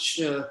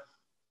much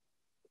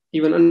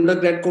even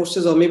undergrad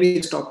courses, or maybe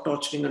it's stopped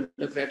torturing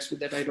undergrads with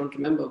that, I don't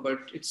remember, but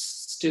it's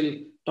still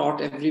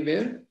taught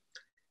everywhere.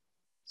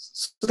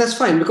 So that's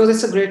fine because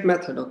it's a great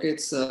method, okay?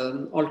 It's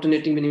an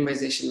alternating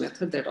minimization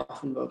method that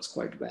often works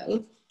quite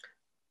well.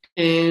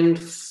 And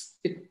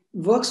it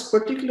works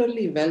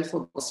particularly well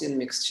for Gaussian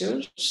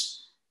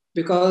mixtures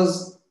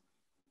because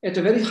at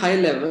a very high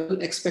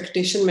level,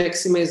 expectation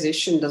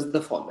maximization does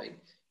the following.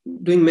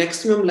 Doing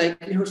maximum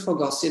likelihood for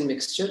Gaussian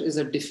mixture is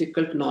a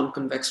difficult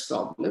non-convex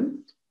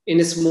problem. In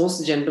its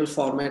most general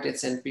format,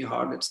 it's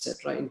NP-hard,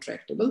 etc.,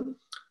 intractable.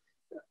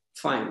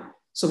 Fine.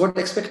 So what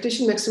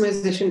expectation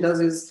maximization does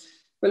is,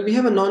 well, we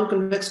have a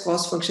non-convex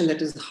cost function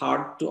that is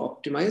hard to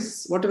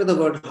optimize, whatever the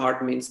word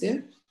hard means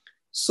there.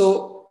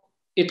 So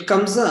it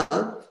comes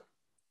up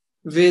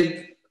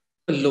with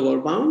a lower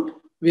bound.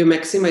 We are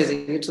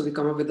maximizing it, so we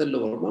come up with a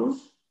lower bound.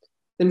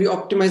 Then we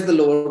optimize the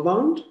lower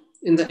bound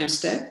in the M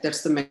step,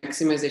 that's the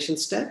maximization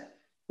step.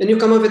 Then you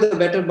come up with a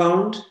better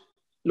bound,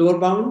 lower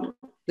bound,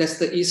 that's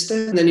the E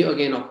step, and then you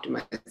again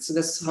optimize. So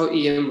that's how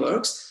EM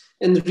works.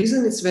 And the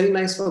reason it's very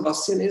nice for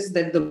Gaussian is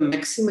that the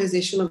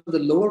maximization of the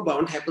lower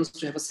bound happens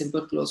to have a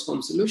simple closed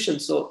form solution.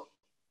 So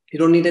you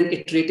don't need an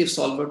iterative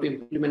solver to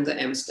implement the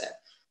M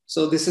step.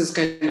 So this is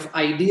kind of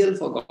ideal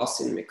for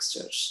Gaussian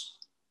mixtures.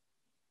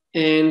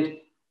 And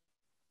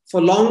for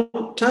a long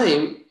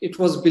time, it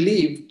was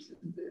believed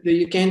that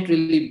you can't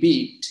really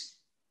beat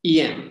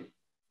EM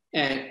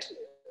at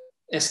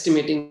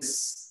estimating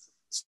this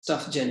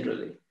stuff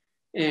generally.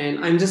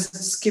 And I'm just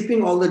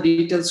skipping all the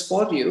details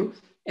for you,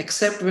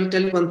 except we'll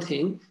tell you one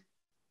thing.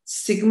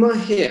 Sigma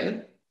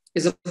here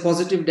is a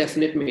positive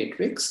definite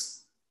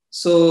matrix.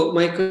 So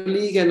my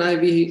colleague and I,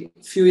 a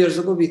few years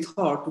ago, we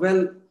thought,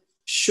 well,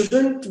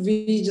 shouldn't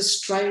we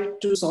just try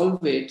to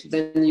solve it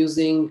then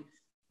using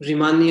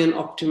Riemannian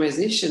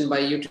optimization by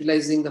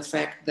utilizing the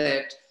fact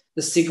that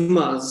the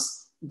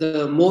sigmas,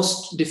 the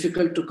most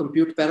difficult to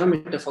compute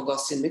parameter for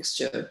Gaussian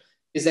mixture,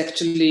 is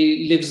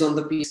actually lives on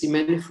the PSD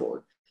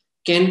manifold.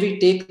 Can we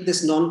take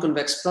this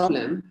non-convex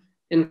problem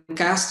and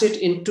cast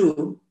it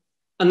into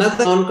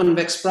another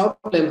non-convex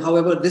problem?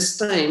 However, this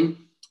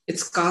time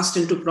it's cast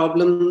into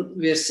problem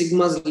where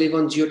sigmas live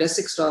on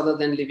geodesics rather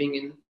than living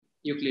in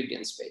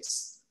Euclidean space.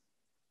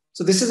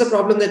 So this is a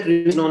problem that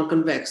remains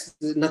non-convex.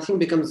 Nothing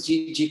becomes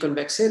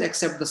G-convex here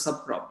except the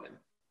sub-problem,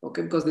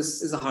 okay, because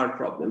this is a hard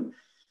problem.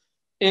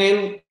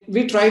 And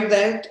we tried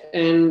that,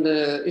 and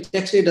it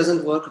actually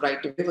doesn't work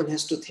right away. One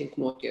has to think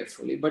more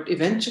carefully. But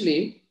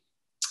eventually,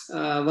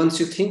 once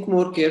you think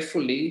more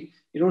carefully,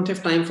 you don't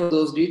have time for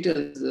those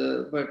details.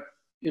 But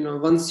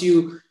once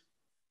you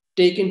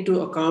take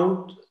into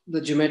account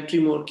the geometry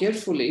more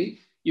carefully,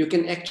 you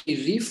can actually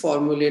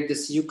reformulate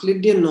this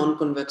Euclidean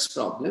non-convex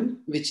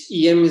problem, which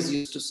EM is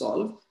used to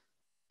solve,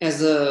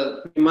 as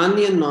a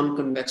Riemannian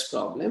non-convex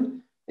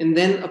problem, and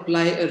then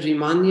apply a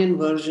Riemannian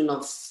version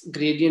of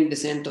gradient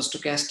descent or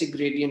stochastic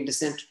gradient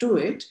descent to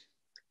it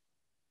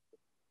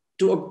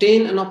to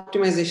obtain an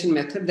optimization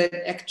method that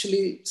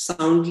actually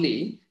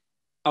soundly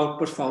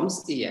outperforms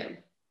EM.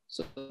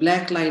 So the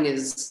black line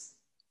is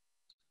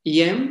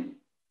EM,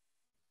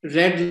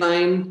 red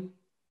line,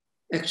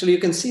 actually you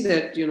can see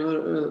that,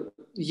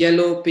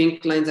 yellow,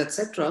 pink lines,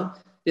 etc.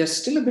 They are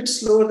still a bit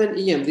slower than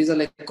EM. These are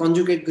like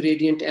conjugate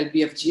gradient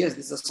LBFGS.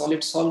 These are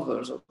solid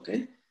solvers,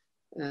 okay?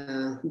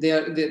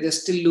 They're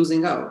still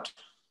losing out.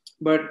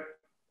 But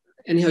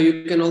anyhow,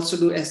 you can also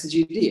do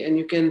SGD and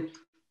you can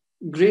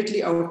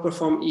greatly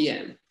outperform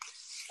EM.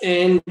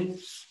 And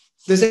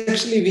this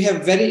actually, we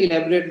have very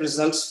elaborate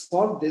results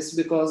for this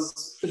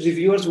because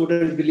reviewers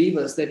wouldn't believe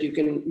us that you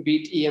can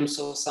beat EM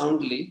so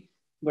soundly.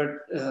 But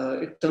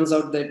it turns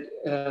out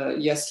that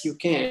yes, you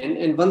can.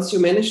 And once you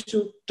manage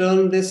to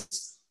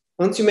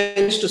once you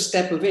manage to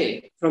step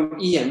away from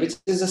EM, which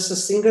is just a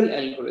single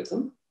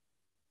algorithm,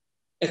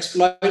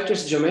 exploit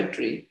its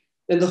geometry,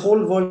 then the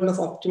whole world of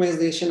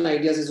optimization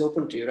ideas is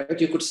open to you, right?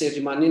 You could say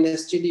Riemannian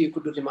SGD, you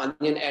could do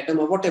Riemannian Atom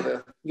or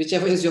whatever,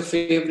 whichever is your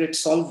favorite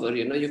solver,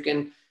 you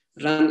can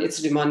run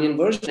its Riemannian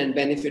version and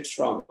benefit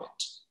from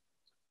it.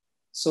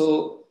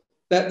 So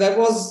that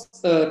was,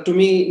 to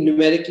me,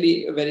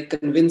 numerically a very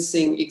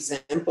convincing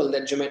example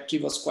that geometry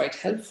was quite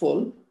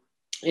helpful.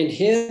 And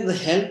here the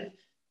help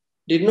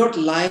did not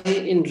lie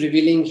in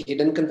revealing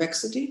hidden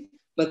convexity,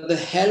 but the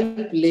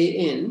help lay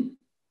in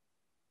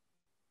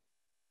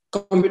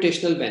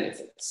computational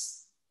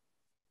benefits.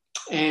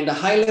 And a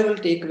high-level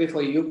takeaway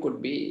for you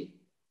could be,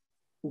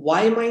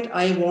 why might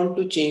I want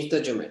to change the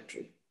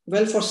geometry?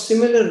 Well, for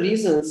similar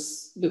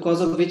reasons,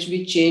 because of which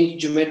we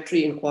change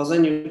geometry in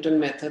quasi-Newton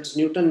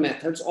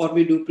methods, or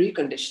we do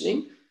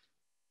preconditioning,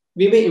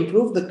 we may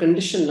improve the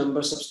condition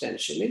number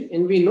substantially.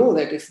 And we know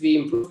that if we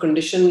improve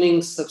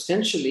conditioning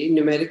substantially,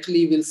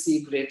 numerically, we'll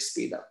see great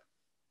speed up.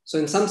 So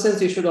in some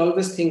sense, you should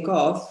always think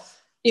of,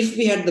 if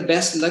we had the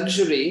best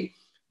luxury,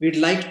 we'd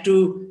like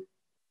to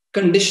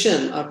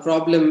condition our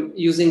problem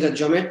using a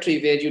geometry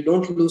where you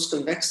don't lose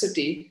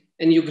convexity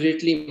and you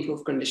greatly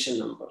improve condition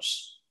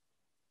numbers.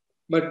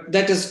 But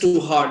that is too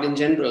hard in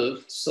general.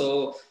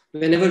 So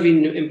whenever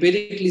we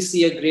empirically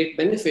see a great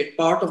benefit,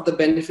 part of the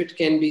benefit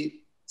can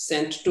be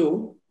sent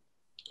to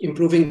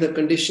improving the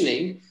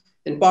conditioning,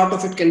 and part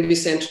of it can be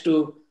sent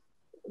to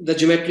the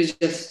geometry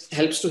just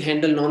helps to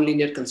handle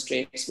nonlinear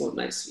constraints more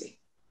nicely.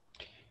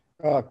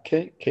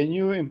 Can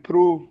you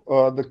improve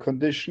the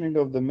conditioning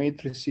of the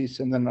matrices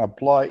and then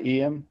apply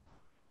EM?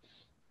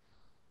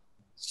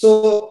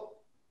 So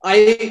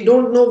I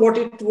don't know what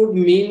it would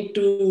mean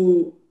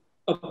to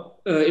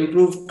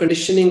improve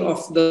conditioning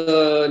of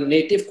the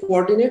native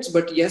coordinates,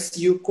 but yes,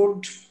 you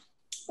could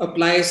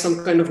apply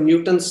some kind of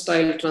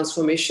Newton-style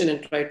transformation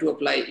and try to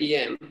apply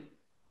EM.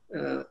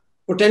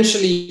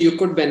 Potentially, you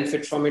could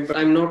benefit from it, but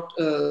I'm not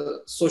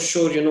so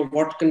sure,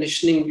 what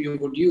conditioning you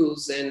would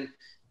use, and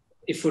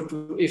if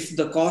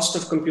the cost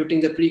of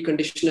computing the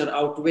preconditioner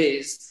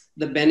outweighs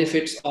the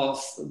benefits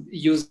of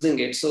using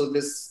it. So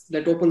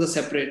that opens a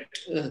separate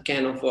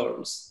can of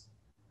worms.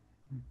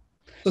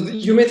 So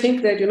you may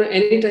think that,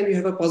 anytime you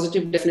have a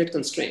positive definite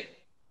constraint,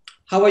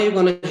 how are you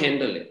going to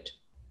handle it?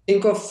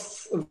 Think of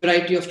a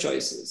variety of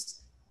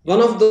choices.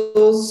 One of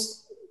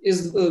those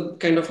is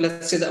kind of,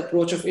 let's say, the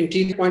approach of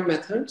interior point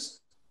methods.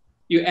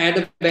 You add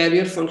a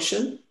barrier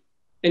function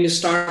and you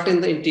start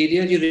in the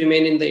interior, you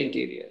remain in the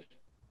interior.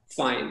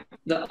 Fine.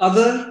 The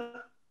other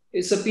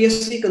is a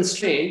PSD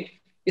constraint.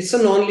 It's a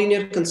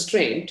nonlinear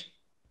constraint.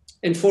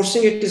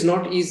 Enforcing it is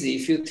not easy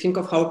if you think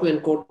of how to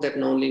encode that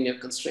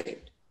nonlinear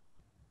constraint.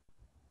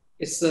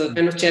 It's a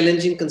kind of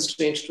challenging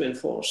constraint to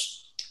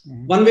enforce.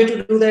 Mm-hmm. One way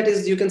to do that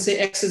is you can say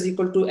X is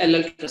equal to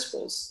LL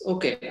transpose.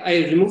 Okay,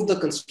 I removed the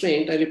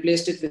constraint. I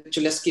replaced it with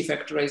Cholesky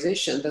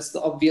factorization. That's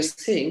the obvious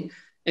thing.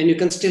 And you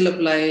can still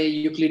apply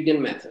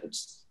Euclidean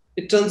methods.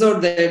 It turns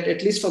out that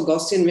at least for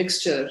Gaussian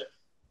mixture,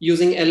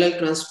 using LL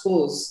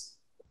transpose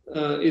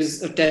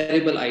is a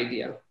terrible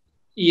idea.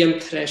 EM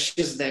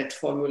thrashes that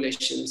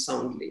formulation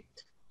soundly.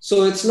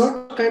 So it's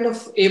not kind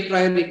of a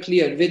priori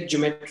clear which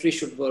geometry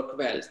should work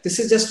well. This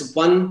is just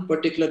one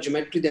particular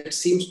geometry that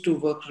seems to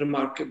work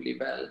remarkably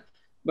well.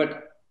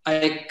 But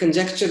I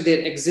conjecture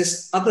there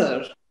exist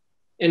other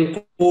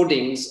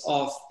encodings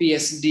of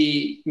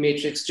PSD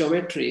matrix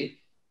geometry,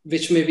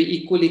 which may be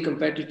equally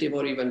competitive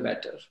or even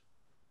better.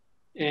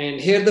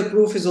 And here the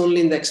proof is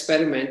only in the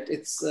experiment.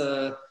 It's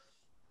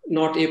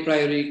not a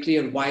priori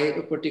clear why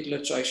a particular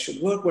choice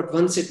should work. But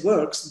once it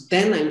works,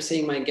 then I'm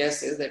saying my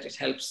guess is that it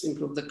helps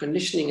improve the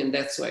conditioning, and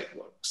that's why it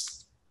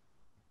works.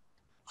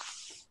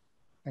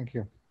 Thank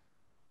you.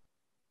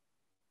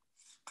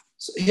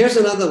 So here's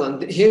another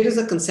one. Here is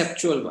a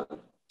conceptual one.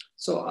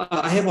 So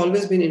I have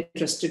always been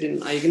interested in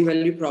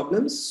eigenvalue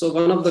problems. So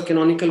one of the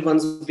canonical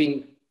ones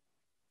being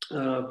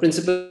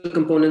principal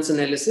components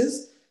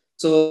analysis.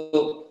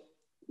 So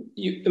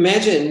you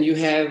imagine you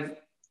have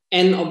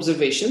n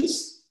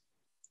observations.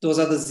 Those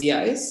are the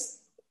ZIs.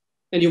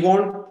 And you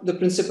want the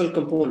principal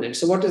component.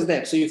 So what is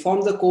that? So you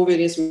form the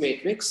covariance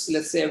matrix.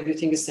 Let's say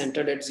everything is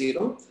centered at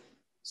 0.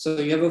 So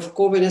you have a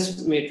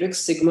covariance matrix,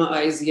 sigma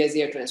I, Zi,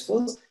 Zi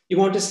transpose. You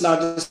want its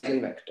largest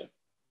eigenvector.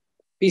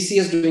 PC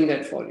is doing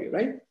that for you,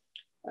 right?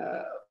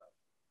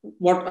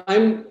 What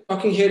I'm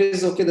talking here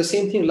is, okay, the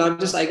same thing,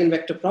 largest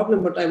eigenvector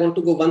problem, but I want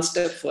to go one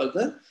step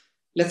further.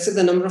 Let's say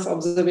the number of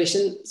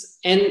observations,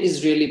 n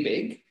is really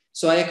big.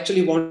 So I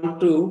actually want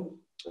to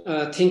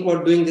think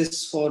about doing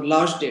this for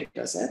large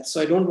data sets.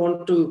 So I don't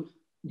want to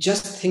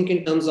just think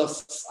in terms of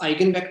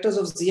eigenvectors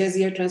of Zi,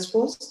 Zi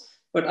transpose,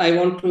 but I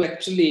want to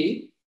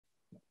actually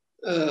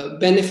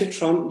benefit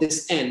from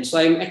this n. So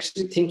I'm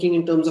actually thinking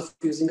in terms of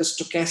using a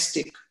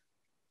stochastic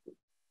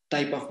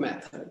type of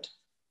method.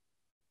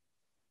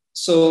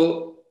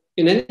 So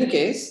in any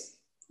case,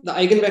 the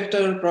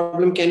eigenvector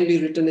problem can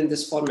be written in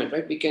this format,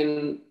 right? We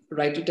can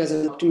write it as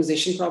an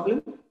optimization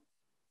problem.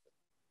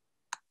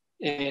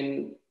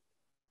 And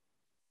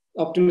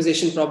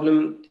optimization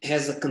problem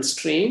has a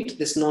constraint,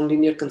 this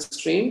nonlinear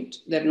constraint.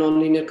 That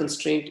nonlinear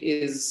constraint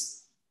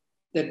is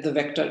that the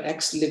vector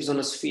x lives on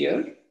a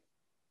sphere.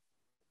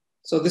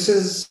 So this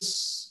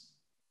is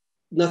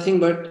nothing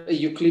but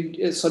a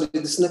this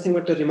is nothing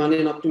but a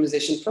Riemannian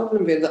optimization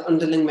problem where the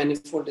underlying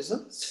manifold is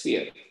a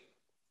sphere.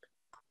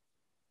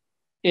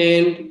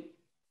 And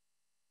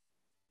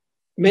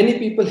many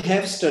people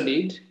have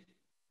studied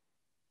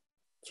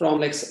from,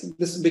 like,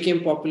 this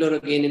became popular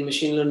again in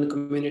machine learning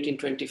community in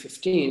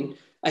 2015.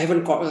 I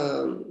haven't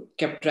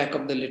kept track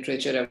of the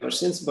literature ever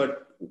since,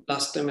 but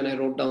last time when I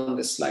wrote down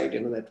this slide,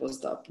 that was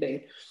the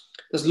update.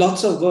 There's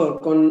lots of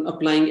work on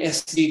applying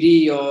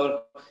SGD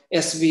or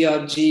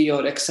SVRG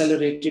or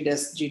accelerated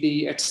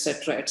SGD,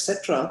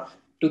 etc.,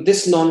 to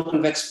this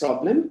non-convex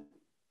problem.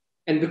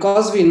 And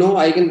because we know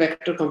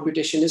eigenvector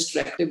computation is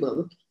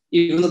tractable,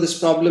 even though this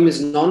problem is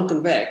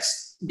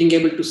non-convex, being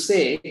able to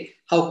say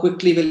how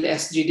quickly will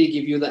SGD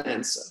give you the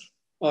answer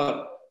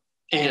or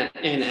an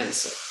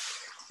answer.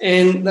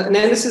 And the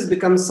analysis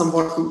becomes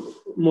somewhat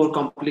more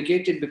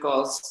complicated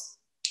because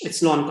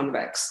it's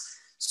non-convex.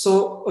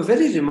 So a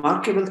very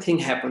remarkable thing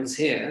happens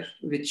here,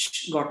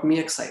 which got me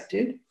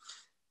excited.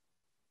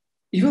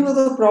 Even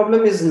though the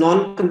problem is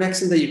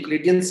non-convex in the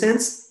Euclidean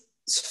sense,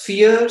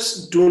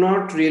 spheres do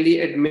not really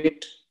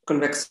admit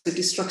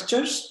convexity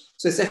structures.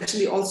 So it's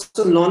actually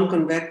also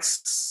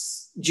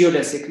non-convex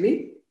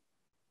geodesically.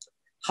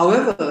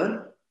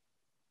 However,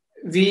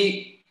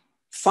 we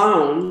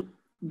found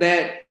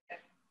that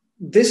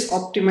this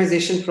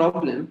optimization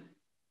problem,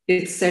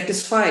 it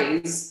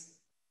satisfies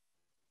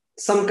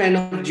some kind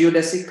of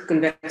geodesic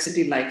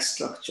convexity-like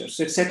structure.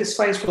 So it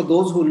satisfies, for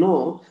those who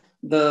know,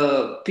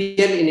 the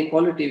PL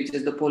inequality, which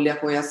is the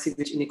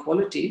Polyak-Koyasevich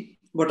inequality,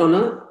 but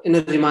in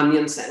a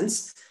Riemannian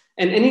sense.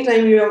 And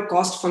anytime your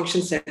cost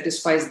function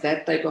satisfies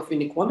that type of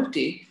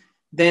inequality,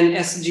 then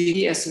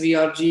SGD,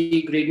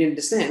 SVRG gradient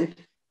descent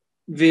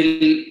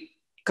will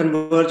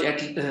converge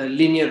at a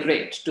linear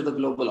rate to the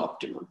global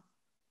optimum.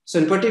 So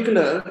in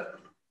particular,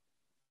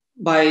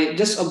 by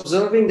just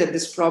observing that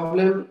this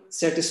problem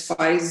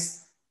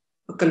satisfies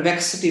a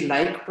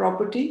convexity-like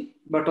property,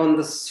 but on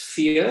the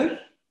sphere,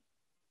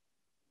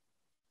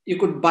 you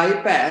could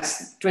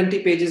bypass 20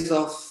 pages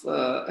of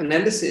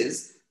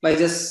analysis by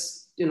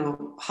just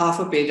half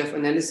a page of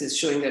analysis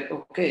showing that,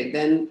 okay,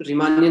 then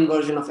Riemannian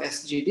version of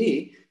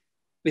SGD,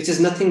 which is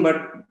nothing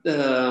but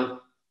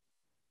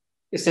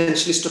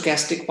essentially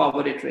stochastic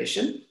power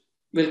iteration,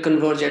 will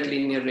converge at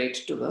linear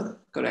rate to the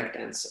correct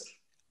answer.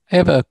 I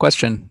have a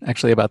question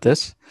actually about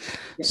this.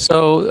 Yeah.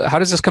 So how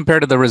does this compare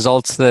to the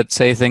results that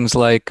say things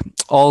like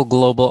all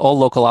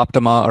local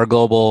optima are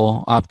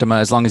global optima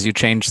as long as you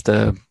change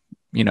the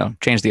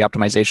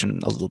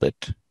optimization a little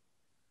bit?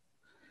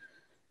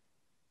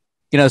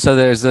 So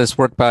there's this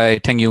work by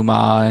Tengyu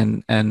Ma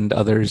and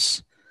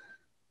others.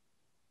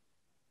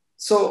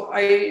 So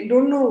I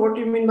don't know what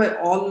you mean by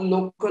all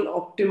local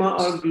optima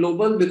are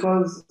global,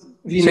 because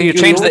they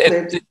change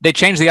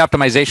the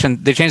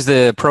optimization, they change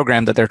the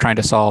program that they're trying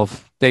to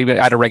solve. They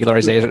add a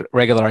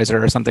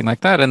regularizer or something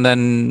like that, and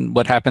then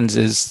what happens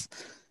is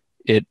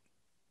it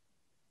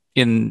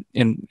in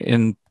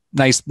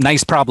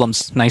nice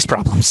problems.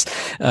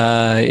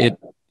 It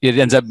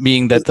ends up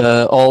being that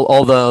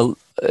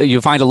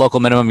you find a local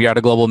minimum, you're at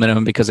a global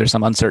minimum because there's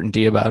some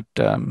uncertainty about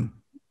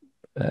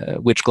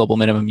which global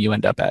minimum you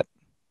end up at.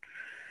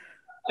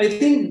 I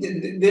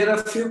think there are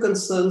a few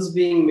concerns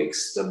being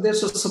mixed up there.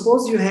 So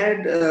suppose you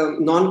had a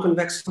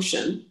non-convex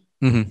function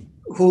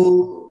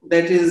who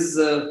that is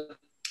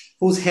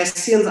whose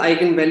Hessian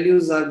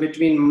eigenvalues are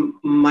between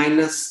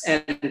minus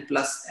L and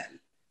plus L.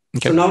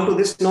 Okay. So now to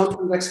this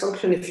non-convex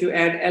function, if you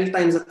add L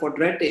times a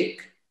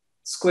quadratic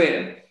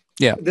square,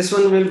 this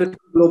one will be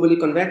globally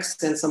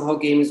convex, and somehow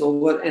game is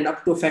over. And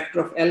up to a factor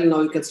of L,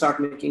 now you can start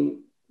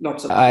making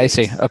lots of games. I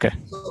see. Okay.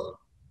 So,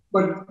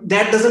 but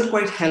that doesn't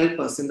quite help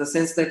us in the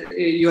sense that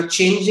you are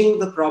changing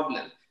the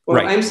problem.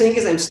 What I'm saying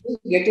is I'm still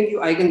getting you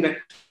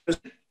eigenvectors,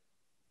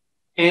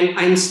 and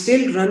I'm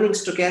still running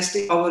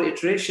stochastic power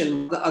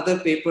iteration. The other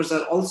papers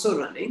are also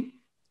running.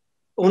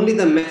 Only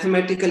the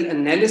mathematical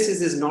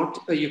analysis is not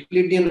a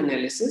Euclidean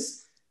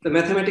analysis. The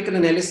mathematical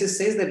analysis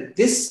says that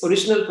this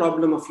original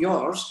problem of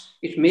yours,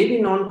 it may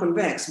be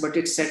non-convex, but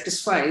it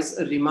satisfies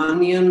a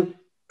Riemannian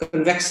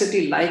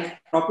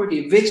convexity-like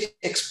property, which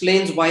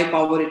explains why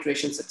power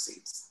iteration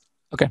succeeds.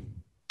 Okay,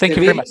 thank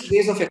you very much.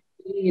 Ways of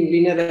explaining in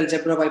linear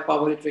algebra why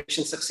power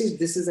iteration succeeds.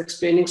 This is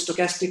explaining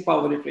stochastic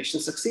power iteration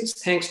succeeds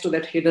thanks to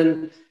that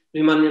hidden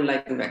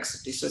Riemannian-like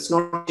convexity. So it's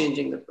not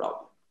changing the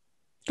problem.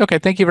 Okay,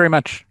 thank you very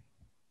much.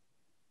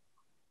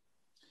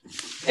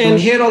 And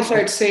here also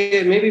I'd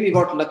say maybe we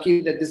got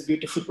lucky that this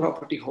beautiful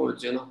property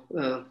holds, you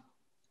know.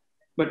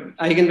 But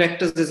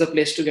eigenvectors is a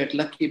place to get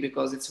lucky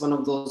because it's one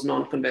of those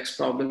non-convex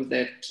problems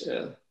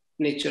that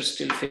nature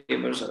still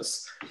favors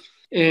us.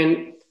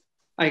 And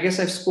I guess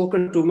I've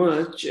spoken too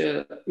much.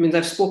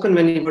 I've spoken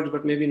many words,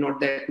 but maybe not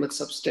that much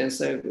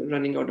substance. I'm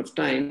running out of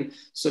time.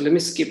 So let me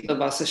skip the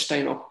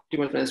Wasserstein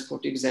optimal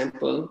transport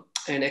example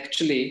and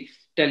actually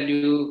tell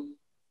you,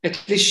 at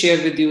least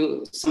share with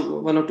you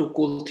one or two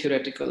cool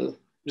theoretical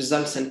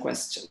results and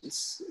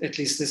questions. At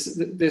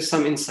least there's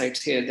some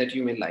insights here that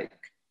you may like.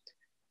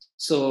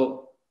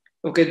 So,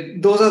 okay,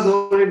 those are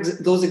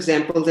those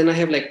examples. And I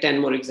have like 10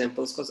 more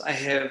examples because I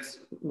have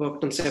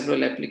worked on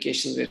several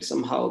applications where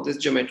somehow this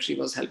geometry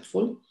was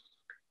helpful.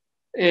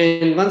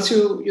 And once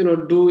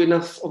you do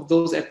enough of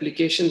those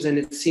applications and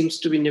it seems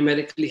to be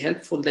numerically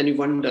helpful, then you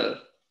wonder,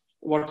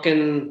 what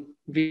can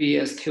we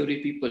as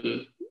theory people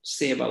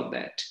say about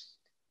that?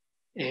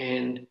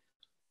 And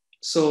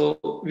so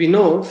we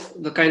know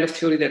the kind of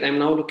theory that I'm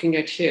now looking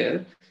at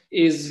here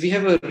is we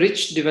have a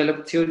rich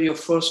developed theory of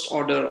first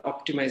order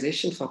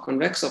optimization for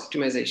convex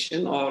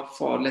optimization, or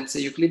for, let's say,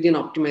 Euclidean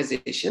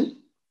optimization,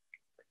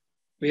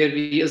 where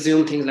we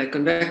assume things like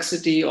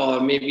convexity,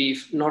 or maybe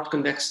not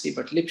convexity,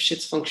 but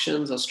Lipschitz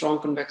functions, or strong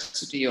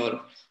convexity,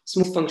 or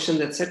smooth functions,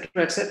 etc.,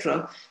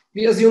 etc.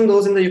 We assume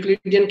those in the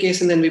Euclidean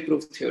case, and then we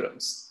prove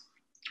theorems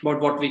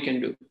about what we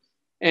can do.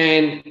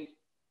 And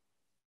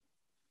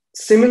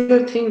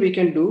similar thing we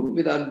can do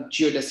with our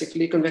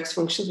geodesically convex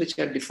functions, which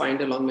are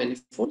defined along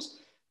manifolds,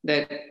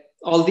 that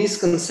all these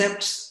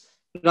concepts,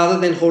 rather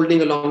than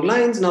holding along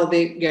lines, now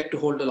they get to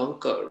hold along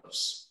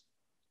curves.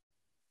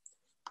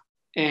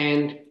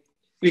 And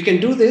we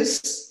can do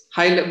this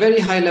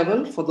very high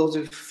level for those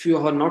of you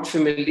who are not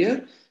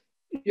familiar.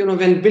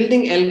 When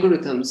building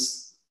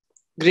algorithms,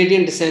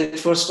 gradient descent,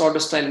 first order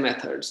style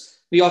methods,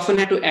 we often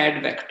have to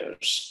add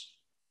vectors.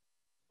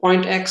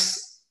 Point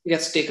X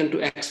gets taken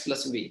to X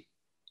plus V.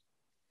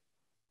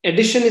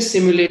 Addition is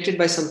simulated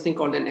by something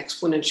called an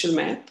exponential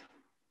map.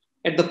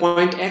 At the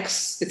point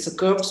X, it's a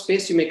curved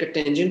space. You make a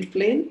tangent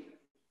plane.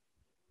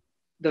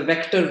 The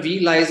vector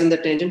V lies in the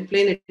tangent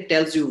plane. It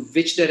tells you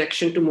which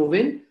direction to move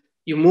in.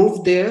 You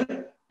move there,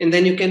 and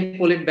then you can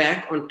pull it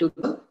back onto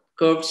the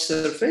curved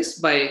surface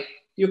by,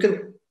 you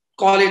can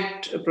call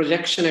it a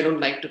projection. I don't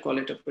like to call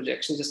it a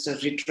projection, just a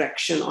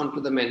retraction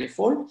onto the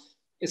manifold.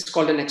 It's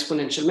called an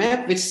exponential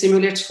map, which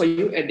simulates for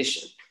you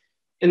addition.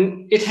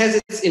 And it has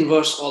its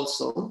inverse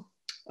also.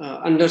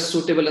 Under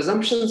suitable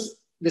assumptions,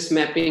 this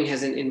mapping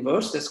has an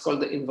inverse. That's called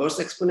the inverse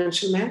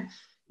exponential map.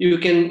 You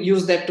can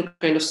use that to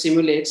kind of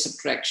simulate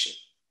subtraction.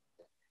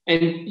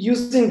 And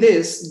using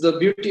this, the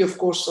beauty, of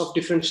course, of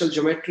differential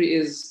geometry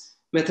is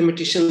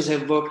mathematicians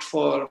have worked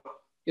for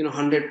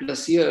 100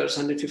 plus years,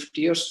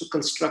 150 years to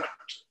construct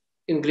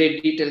in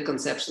great detail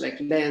concepts like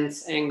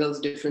lengths, angles,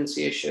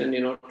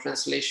 differentiation,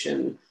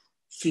 translation,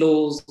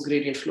 flows,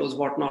 gradient flows,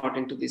 whatnot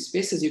into these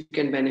spaces. You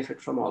can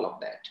benefit from all of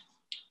that.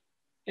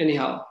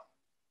 Anyhow.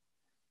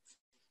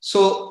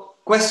 So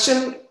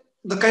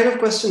the kind of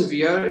question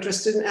we are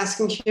interested in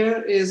asking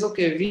here is,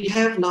 okay, we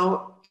have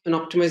now an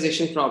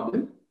optimization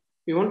problem.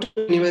 We want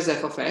to minimize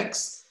f of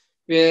x,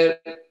 where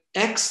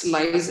x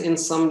lies in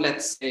some,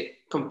 let's say,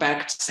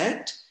 compact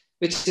set,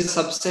 which is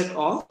a subset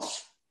of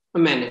a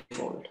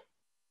manifold.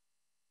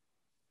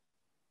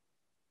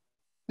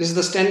 This is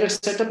the standard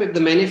setup. If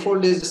the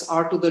manifold is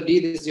R to the D,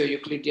 this is your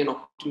Euclidean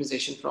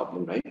optimization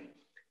problem, right?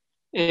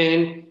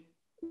 And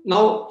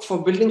now,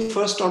 for building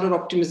first order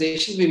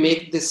optimization, we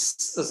make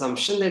this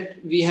assumption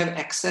that we have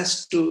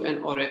access to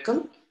an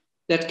oracle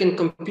that can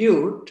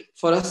compute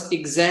for us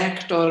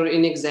exact or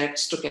inexact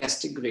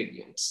stochastic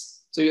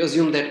gradients. So you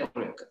assume that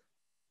oracle.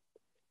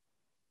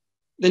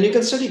 Then you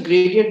can study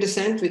gradient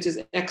descent, which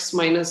is x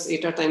minus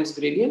eta times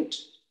gradient.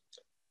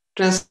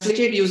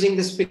 Translated using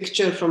this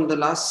picture from the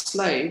last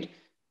slide,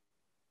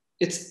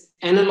 its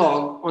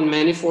analog on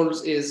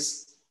manifolds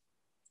is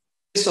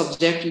this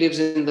object lives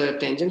in the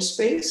tangent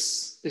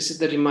space. This is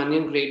the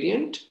Riemannian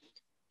gradient.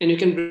 And you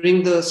can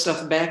bring the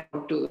stuff back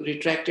to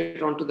retract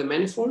it onto the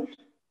manifold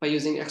by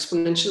using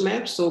exponential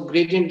maps. So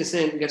gradient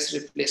descent gets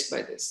replaced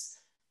by this.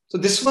 So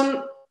this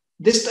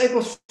type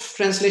of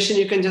translation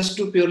you can just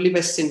do purely by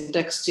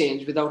syntax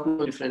change without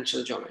no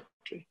differential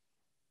geometry.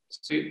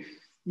 So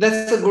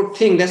that's a good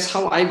thing. That's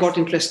how I got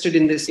interested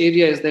in this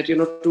area, is that,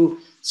 to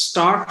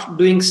start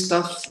doing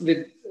stuff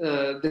with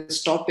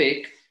this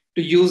topic,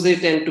 to use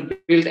it and to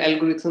build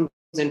algorithms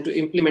and to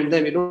implement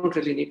them, you don't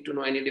really need to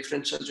know any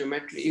differential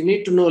geometry. You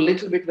need to know a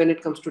little bit when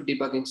it comes to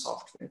debugging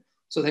software,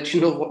 so that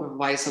you know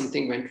why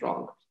something went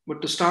wrong.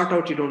 But to start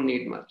out, you don't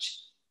need much.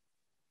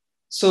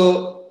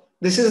 So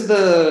this is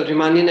the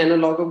Riemannian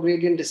analog of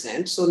gradient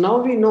descent. So now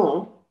we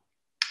know,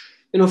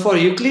 for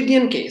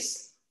Euclidean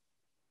case,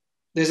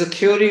 there's a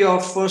theory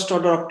of first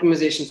order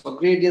optimization for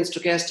gradient,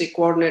 stochastic,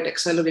 coordinate,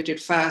 accelerated,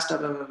 fast,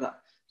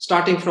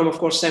 starting from, of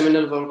course,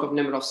 seminal work of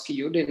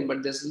Nemirovsky-Yudin,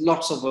 but there's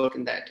lots of work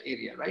in that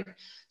area, right?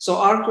 So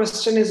our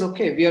question is,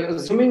 okay, we are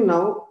assuming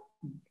now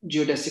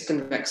geodesic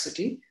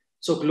convexity.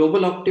 So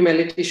global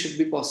optimality should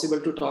be possible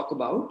to talk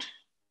about.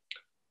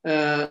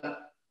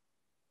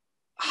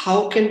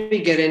 How can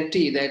we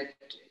guarantee that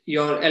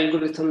your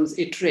algorithm's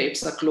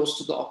iterates are close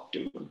to the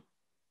optimum?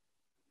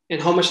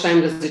 And how much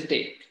time does it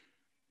take?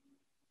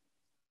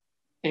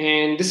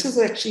 And this is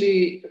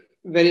actually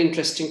a very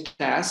interesting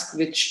task,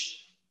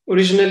 which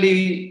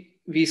originally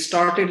we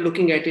started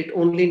looking at it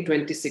only in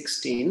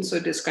 2016. So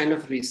it is kind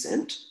of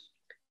recent.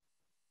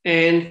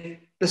 And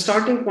the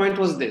starting point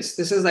was this.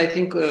 This is, I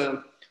think,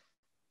 a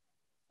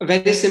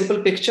very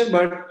simple picture,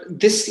 but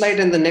this slide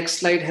and the next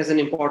slide has an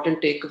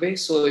important takeaway.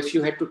 So if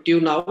you had to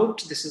tune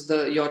out, this is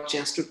your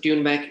chance to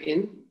tune back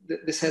in.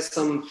 This has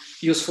some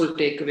useful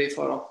takeaway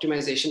for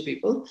optimization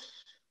people.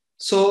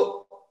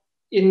 So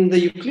in the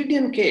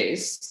Euclidean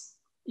case,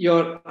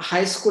 your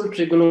high school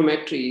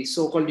trigonometry,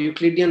 so-called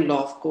Euclidean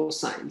law of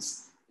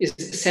cosines, is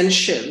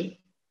essential,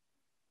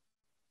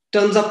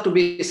 turns out to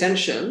be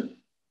essential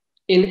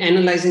in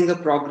analyzing the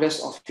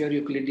progress of your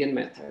Euclidean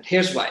method.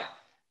 Here's why.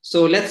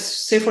 So let's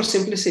say, for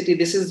simplicity,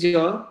 this is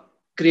your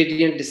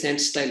gradient descent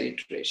style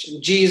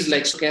iteration. G is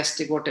like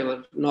stochastic,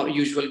 whatever, not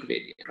usual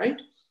gradient, right?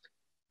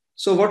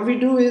 So what we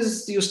do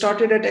is, you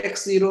started at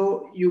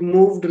x0, you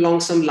moved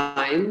along some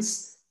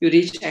lines, you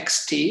reach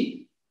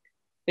xt,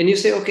 and you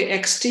say, okay,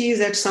 xt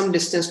is at some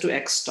distance to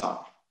x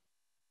star.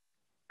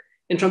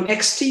 And from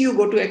xt, you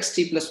go to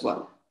xt plus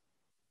 1.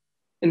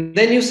 And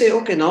then you say,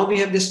 okay, now we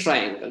have this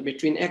triangle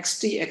between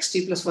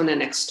xt plus 1,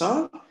 and x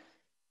star.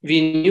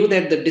 We knew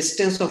that the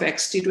distance of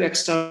xt to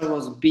x star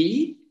was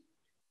b.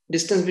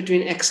 Distance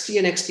between xt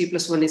and xt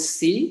plus 1 is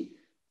c.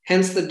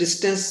 Hence, the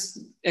distance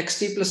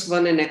xt plus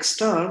 1 and x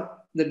star,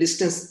 the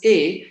distance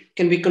a,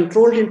 can be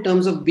controlled in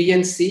terms of b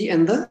and c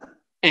and the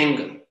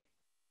angle.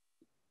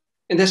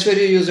 And that's where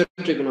you use your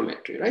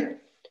trigonometry, right?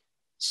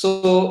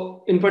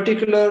 So in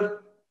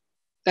particular,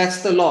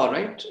 that's the law,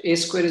 right? A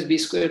square is b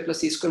squared plus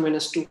c squared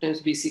minus 2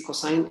 times bc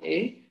cosine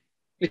a,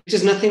 which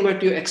is nothing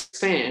but you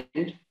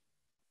expand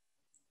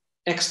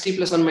xt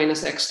plus 1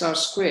 minus x star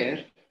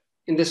square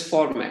in this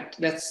format.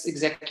 That's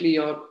exactly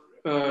your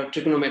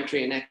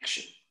trigonometry in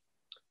action.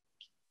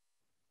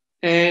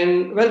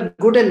 And well,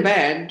 good and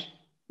bad,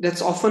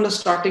 that's often a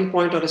starting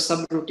point or a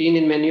subroutine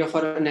in many of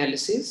our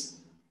analyses.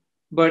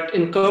 But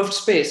in curved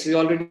space, we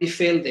already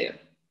failed there.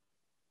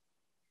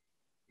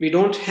 We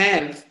don't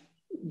have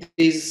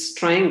these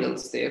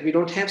triangles there. We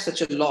don't have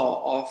such a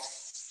law of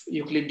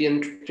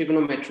Euclidean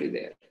trigonometry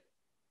there.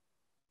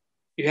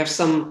 You have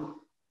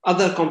some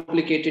other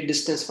complicated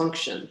distance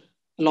function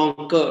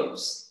along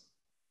curves.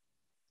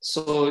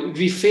 So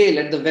we fail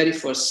at the very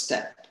first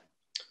step.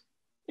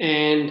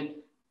 And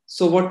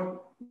so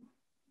what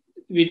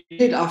we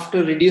did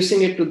after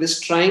reducing it to this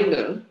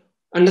triangle,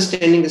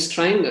 understanding this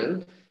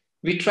triangle,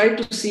 we tried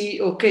to see,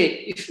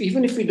 okay,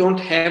 even if we don't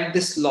have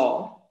this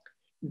law,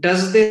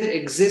 does there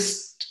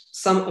exist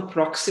some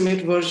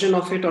approximate version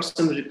of it or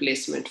some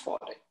replacement for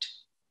it?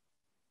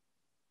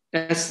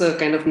 That's the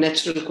kind of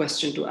natural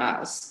question to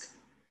ask.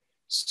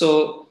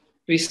 So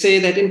we say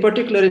that in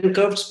particular in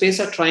curved space,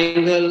 a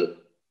triangle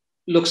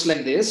looks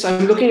like this. So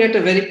I'm looking at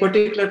a very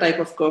particular type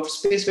of curved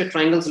space where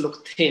triangles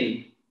look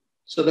thin.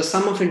 So the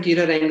sum of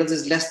interior angles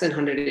is less than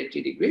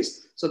 180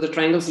 degrees. So the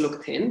triangles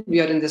look thin.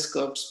 We are in this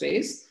curved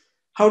space.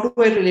 How do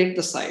I relate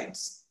the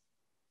sides?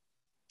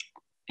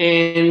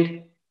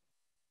 And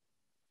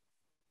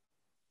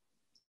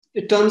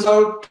it turns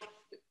out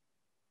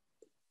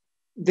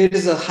there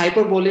is a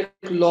hyperbolic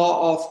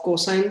law of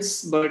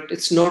cosines, but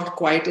it's not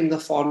quite in the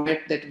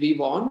format that we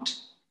want.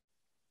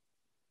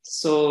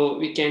 So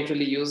we can't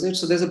really use it.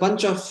 So there's a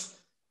bunch of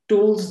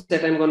tools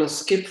that I'm going to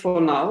skip for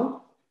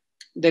now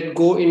that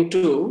go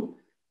into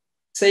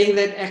saying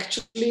that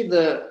actually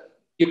the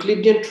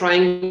Euclidean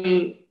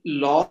triangle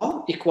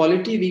law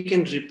equality we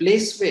can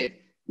replace with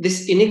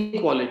this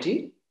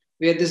inequality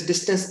where this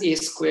distance a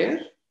square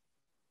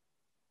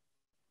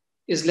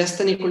is less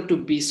than equal to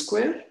b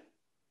square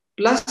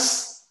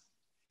plus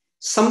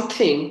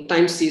something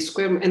times c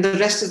square, and the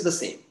rest is the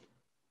same.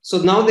 So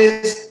now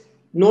there's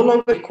no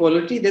longer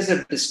equality, there's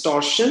a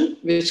distortion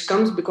which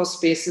comes because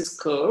space is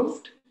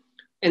curved,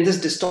 and this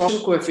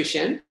distortion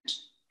coefficient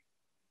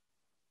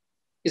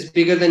is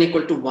bigger than or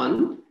equal to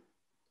 1,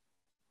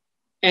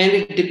 and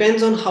it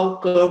depends on how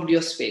curved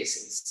your space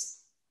is.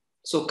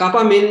 So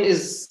kappa min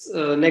is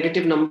a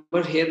negative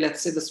number here.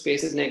 Let's say the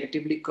space is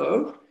negatively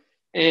curved,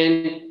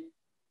 and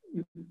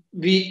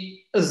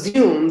we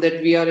assume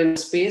that we are in a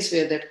space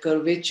where that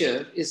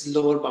curvature is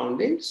lower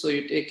bounded. So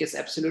you take its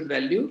absolute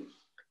value.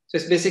 So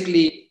it's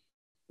basically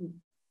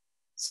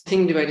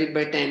something divided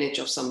by tan h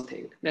of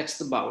something. That's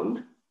the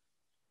bound.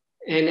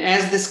 And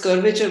as this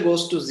curvature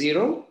goes to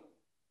 0,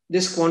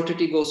 this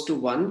quantity goes to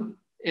 1.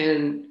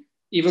 And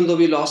even though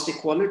we lost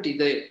equality,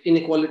 the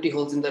inequality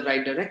holds in the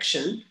right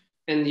direction,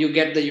 and you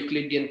get the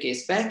Euclidean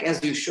case back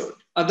as you should.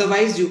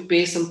 Otherwise, you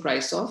pay some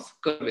price of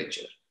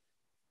curvature.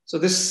 So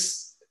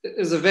this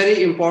is a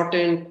very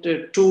important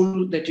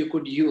tool that you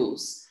could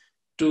use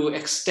to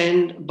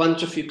extend a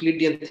bunch of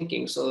Euclidean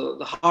thinking. So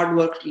the hard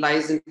work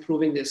lies in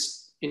proving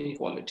this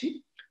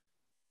inequality.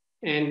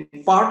 And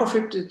part of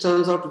it, it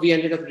turns out we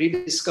ended up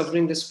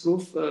rediscovering this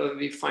proof.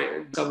 We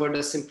discovered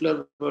a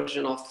simpler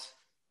version of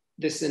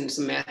this in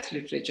some math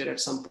literature at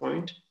some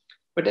point.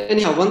 But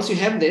anyhow, once you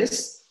have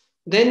this,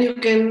 then you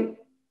can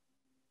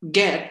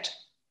get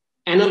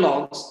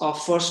analogs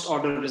of first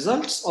order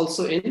results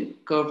also in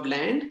curved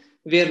land,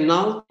 where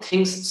now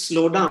things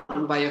slow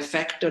down by a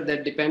factor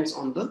that depends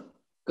on the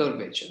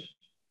curvature.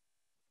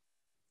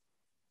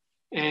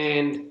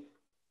 And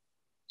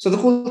so the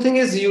cool thing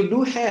is you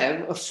do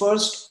have a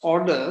first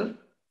order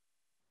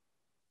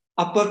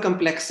upper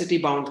complexity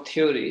bound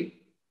theory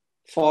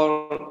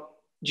for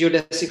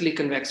geodesically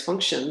convex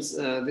functions.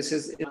 This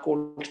is a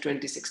Colt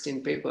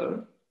 2016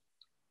 paper.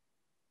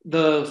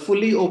 The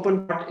fully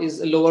open part is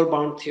a lower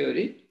bound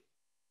theory,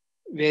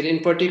 where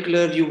in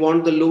particular you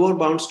want the lower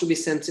bounds to be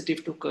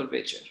sensitive to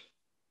curvature,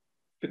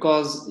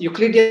 because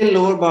Euclidean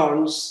lower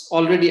bounds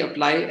already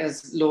apply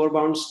as lower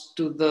bounds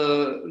to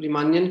the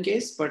Riemannian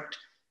case, but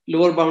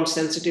lower bounds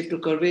sensitive to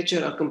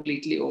curvature are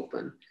completely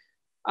open.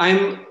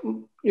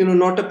 I'm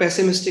not a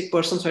pessimistic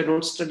person, so I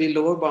don't study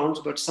lower bounds,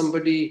 but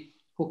somebody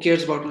who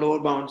cares about lower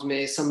bounds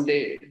may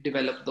someday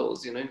develop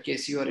those, in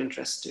case you are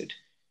interested.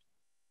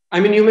 I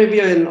mean, you may be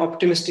an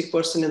optimistic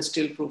person and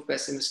still prove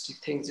pessimistic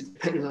things. It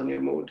depends on your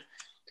mood.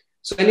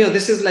 So anyhow,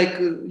 this is like,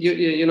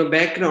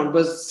 background,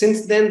 but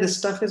since then, this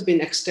stuff has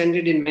been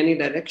extended in many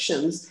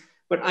directions,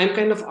 but I'm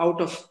kind of out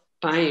of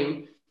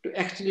time to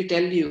actually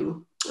tell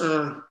you,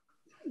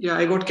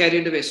 I got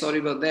carried away, sorry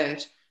about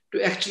that,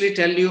 to actually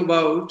tell you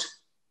about,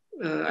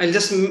 I'll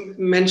just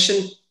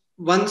mention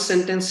one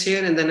sentence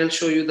here and then I'll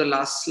show you the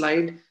last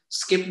slide,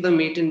 skip the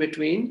meat in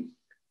between.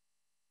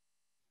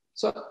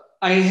 So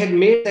I had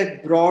made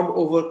that broad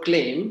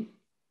overclaim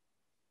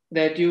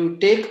that you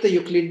take the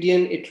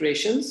Euclidean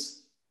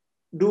iterations,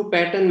 do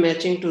pattern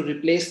matching to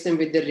replace them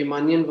with the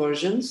Riemannian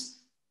versions,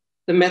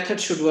 the method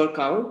should work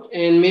out.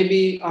 And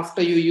maybe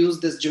after you use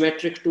this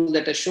geometric tool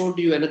that I showed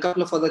you and a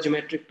couple of other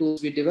geometric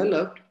tools we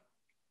developed,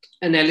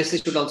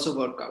 analysis should also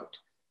work out.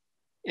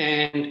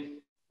 And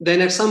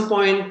then at some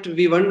point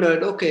we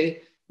wondered,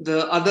 okay,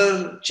 the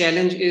other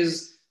challenge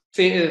is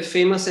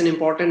famous and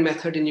important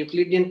method in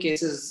Euclidean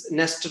cases,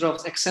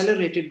 Nesterov's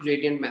accelerated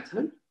gradient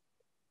method.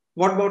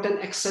 What about an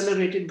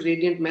accelerated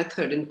gradient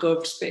method in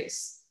curved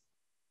space?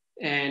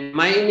 And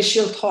my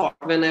initial thought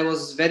when I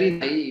was very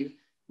naive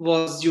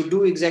was you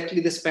do exactly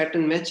this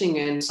pattern matching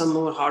and some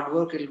more hard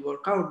work, it'll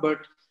work out, but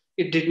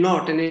it did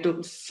not. And it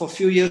took, for a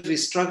few years, we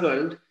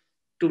struggled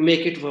to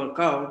make it work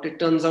out. It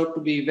turns out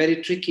to be very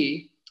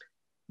tricky.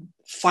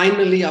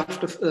 Finally,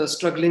 after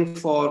struggling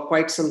for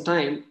quite some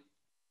time,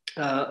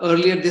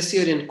 earlier this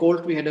year in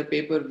Colt, we had a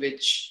paper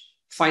which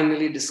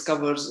finally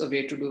discovers a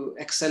way to do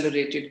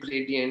accelerated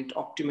gradient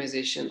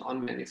optimization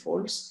on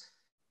manifolds.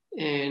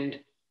 And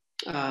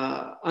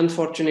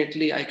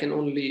unfortunately, I can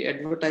only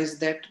advertise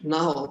that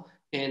now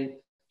and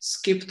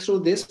skip through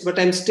this, but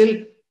I'm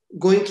still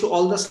going through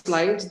all the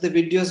slides. The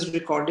video is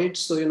recorded.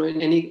 So,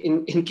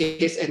 in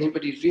case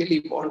anybody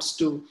really wants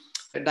to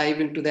dive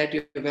into that,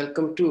 you're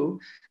welcome to.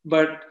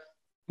 But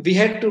we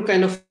had to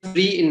kind of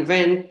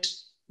reinvent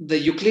the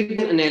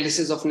Euclidean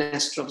analysis of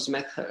Nesterov's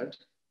method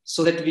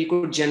so that we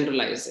could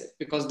generalize it,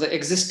 because the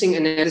existing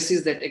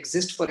analyses that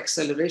exist for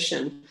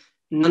acceleration,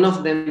 none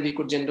of them we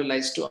could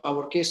generalize to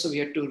our case. So we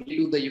had to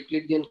redo the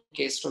Euclidean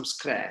case from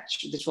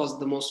scratch. This was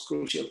the most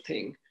crucial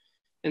thing.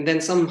 And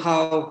then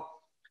somehow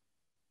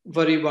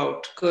worry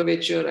about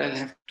curvature, I'll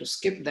have to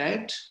skip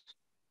that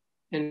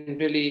and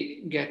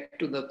really get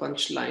to the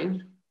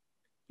punchline.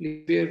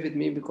 Please bear with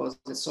me because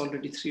it's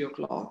already 3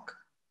 o'clock.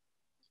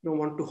 Don't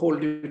want to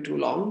hold you too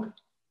long.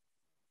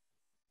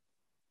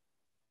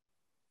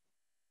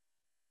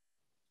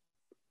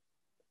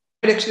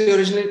 I actually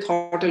originally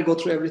thought I'll go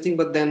through everything,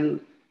 but then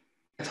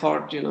I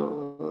thought,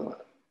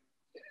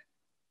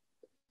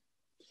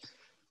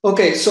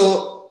 okay,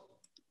 so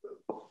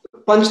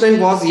punchline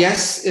was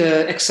yes,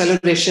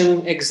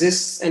 acceleration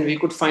exists, and we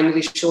could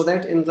finally show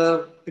that in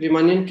the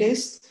Riemannian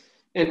case.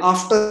 And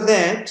after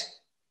that,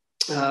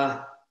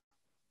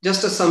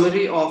 just a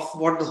summary of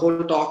what the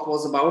whole talk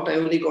was about. I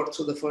only got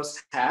through the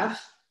first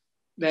half.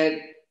 That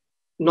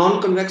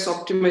non-convex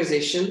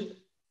optimization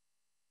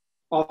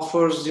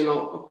offers,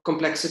 a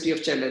complexity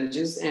of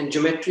challenges, and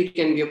geometry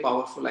can be a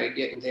powerful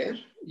idea in there,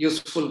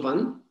 useful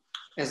one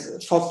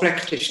as for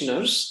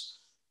practitioners,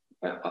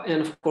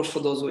 and of course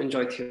for those who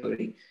enjoy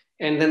theory.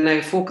 And then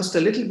I focused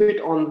a little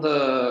bit on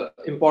the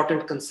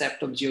important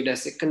concept of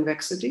geodesic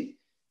convexity,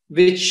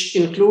 which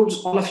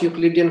includes all of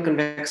Euclidean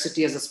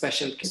convexity as a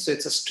special case. So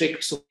it's a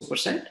strict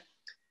superset.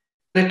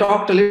 I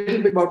talked a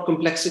little bit about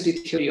complexity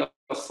theory of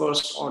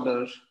first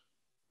order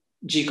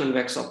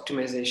G-convex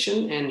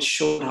optimization and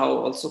showed how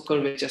also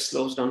curvature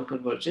slows down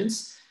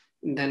convergence.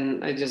 And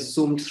then I just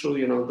zoomed through,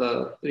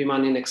 the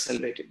Riemannian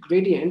accelerated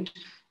gradient.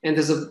 And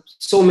there's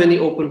so many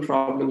open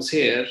problems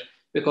here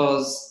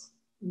because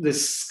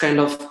this kind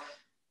of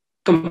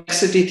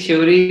complexity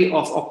theory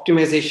of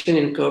optimization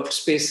in curved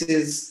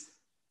spaces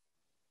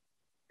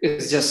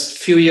is just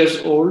few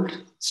years old,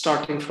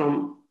 starting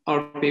from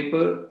our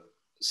paper.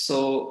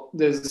 So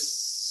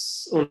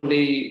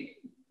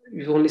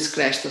we've only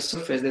scratched the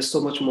surface. There's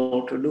so much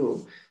more to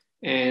do.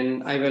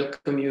 And I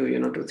welcome you,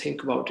 to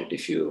think about it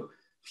if you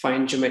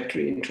find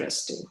geometry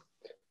interesting.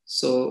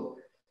 So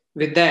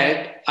with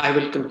that, I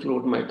will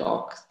conclude my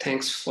talk.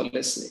 Thanks for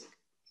listening.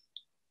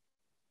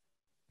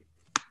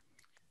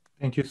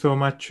 Thank you so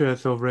much,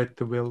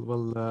 Suvrit.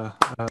 We'll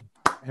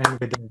end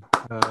with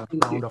a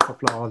round of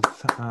applause.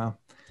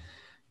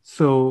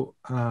 So,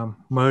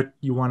 Mert,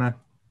 you want to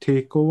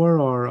take over,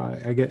 or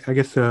I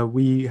guess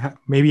we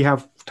maybe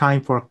have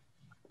time for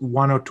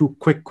one or two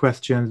quick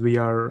questions. We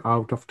are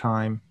out of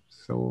time,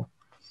 so.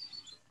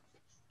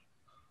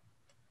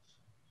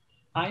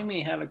 I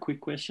may have a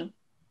quick question.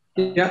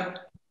 Yeah.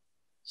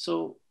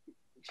 So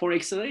for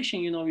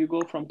acceleration, you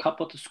go from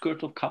kappa to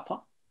skirt of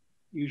kappa,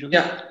 usually.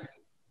 Yeah.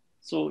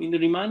 So in the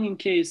Riemannian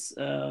case,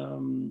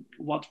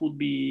 what would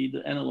be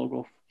the analog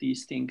of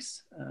these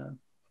things?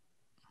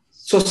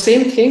 So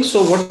same thing.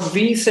 So what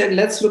we said,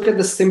 let's look at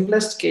the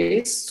simplest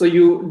case. So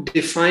you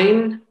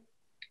define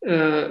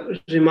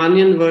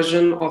Riemannian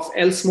version of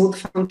L smooth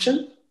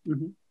function.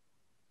 Mm-hmm.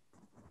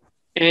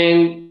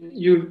 And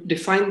you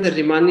define the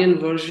Riemannian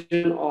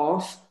version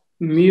of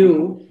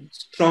mu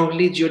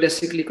strongly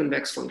geodesically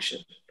convex function.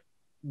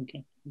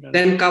 Okay.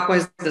 Then kappa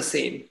is the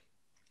same.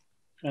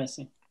 I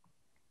see.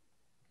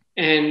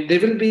 And there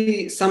will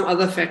be some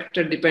other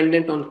factor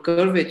dependent on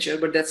curvature,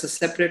 but that's a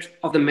separate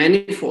of the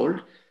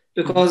manifold,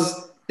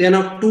 because there are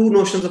now two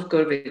notions of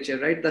curvature,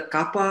 right? The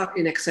kappa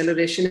in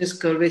acceleration is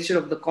curvature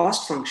of the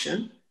cost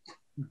function.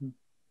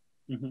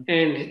 Mm-hmm. Mm-hmm.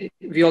 And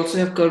we also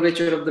have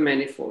curvature of the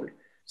manifold.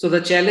 So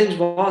the challenge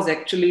was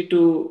actually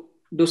to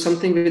do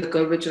something with the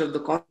curvature of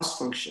the cost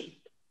function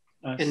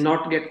and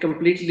not get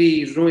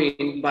completely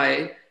ruined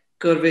by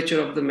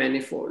curvature of the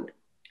manifold.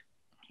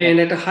 And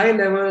at a high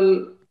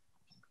level,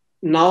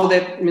 now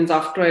that means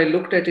after I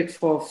looked at it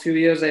for a few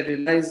years, I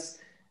realized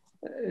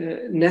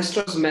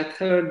Nesterov's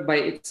method by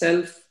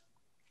itself,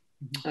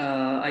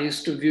 I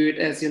used to view it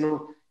as,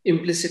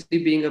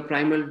 implicitly being a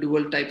primal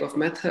dual type of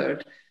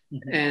method.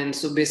 Mm-hmm. And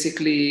so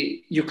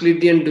basically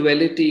Euclidean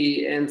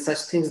duality and such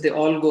things, they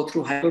all go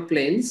through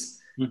hyperplanes,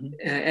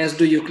 as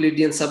do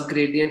Euclidean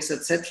subgradients,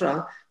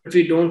 etc. But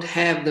we don't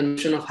have the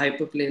notion of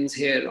hyperplanes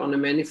here on a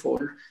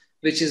manifold,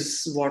 which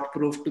is what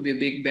proved to be a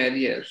big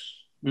barrier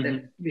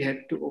that we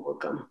had to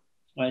overcome.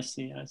 I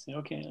see.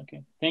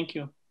 Okay. Thank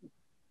you.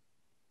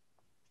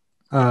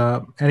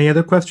 Any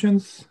other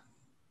questions?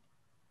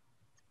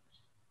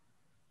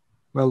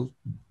 Well,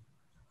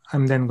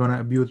 I'm then going to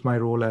abuse my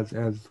role as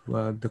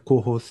the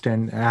co-host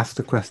and ask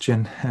the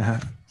question,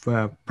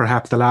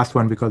 perhaps the last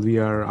one because we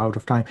are out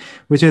of time,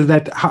 which is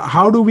that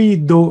how do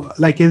we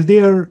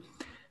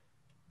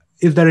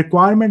is the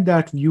requirement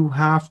that you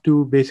have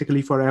to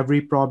basically for every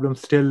problem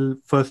still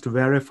first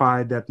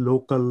verify that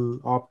local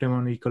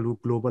optimum equal to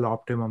global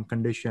optimum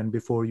condition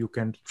before you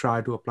can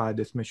try to apply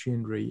this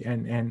machinery?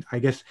 And I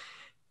guess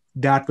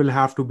that will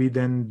have to be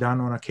then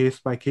done on a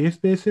case-by-case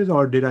basis,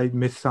 or did I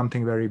miss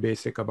something very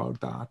basic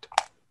about that?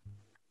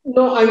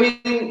 No, I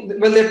mean,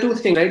 well, there are two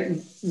things, right?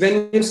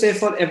 When you say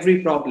for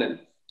every problem,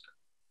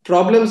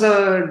 problems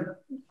are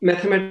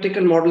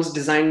mathematical models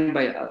designed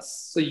by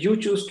us. So you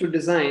choose to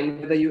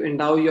design whether you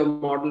endow your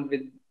model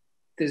with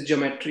this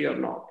geometry or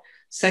not.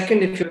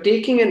 Second, if you're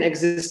taking an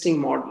existing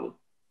model,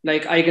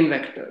 like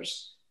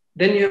eigenvectors,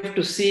 then you have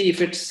to see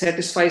if it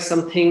satisfies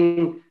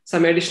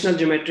some additional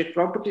geometric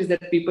properties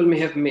that people may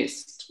have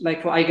missed.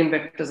 Like for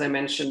eigenvectors, I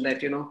mentioned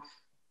that,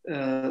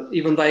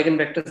 even though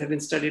eigenvectors have been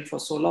studied for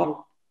so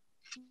long,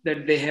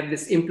 that they have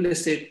this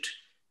implicit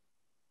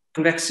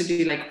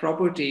convexity-like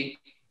property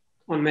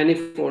on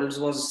manifolds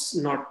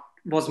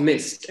was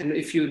missed. And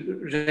if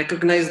you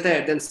recognize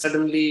that, then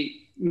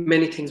suddenly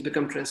many things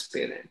become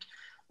transparent.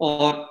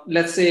 Or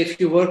let's say if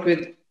you work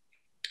with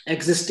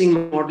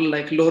existing model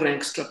like low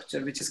rank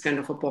structure, which is kind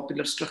of a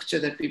popular structure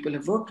that people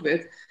have worked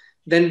with,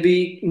 then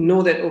we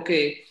know that,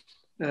 okay,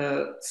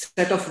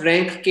 set of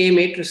rank K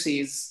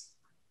matrices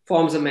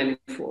forms a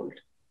manifold.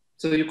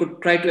 So you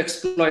could try to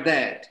exploit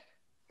that.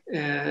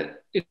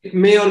 it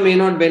may or may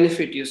not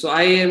benefit you. So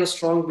I am a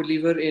strong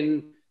believer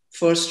in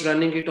first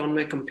running it on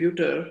my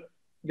computer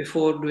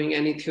before doing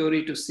any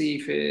theory to see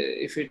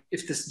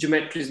if this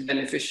geometry is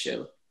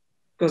beneficial.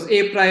 Because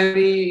a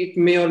priori, it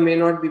may or may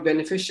not be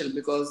beneficial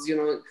because, you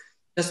know,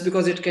 just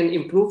because it can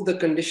improve the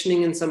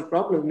conditioning in some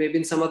problems, maybe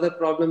in some other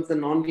problems, the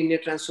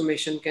nonlinear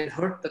transformation can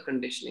hurt the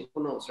conditioning,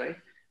 who knows, right?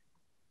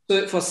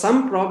 So for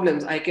some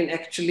problems, I can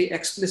actually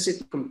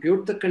explicitly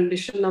compute the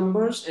condition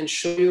numbers and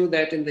show you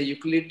that in the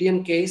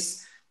Euclidean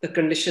case, the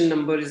condition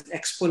number is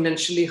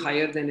exponentially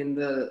higher than in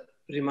the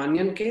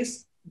Riemannian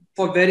case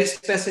for very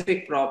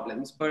specific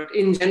problems. But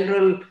in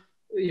general,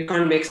 you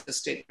can't make such a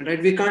statement,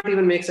 right? We can't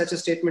even make such a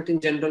statement in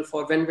general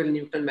for when will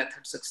Newton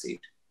method succeed,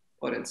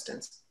 for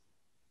instance.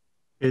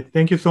 Okay,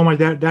 thank you so much.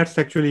 That's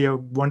actually a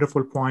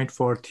wonderful point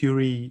for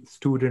theory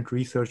student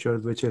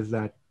researchers, which is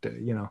that,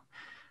 you know,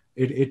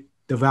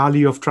 the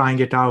value of trying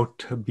it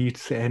out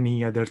beats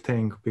any other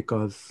thing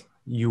because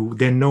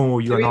they know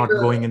you're not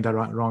going in the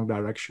wrong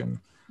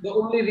direction. The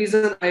only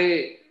reason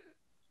I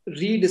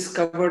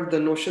rediscovered the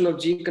notion of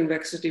G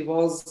convexity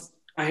was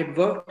I had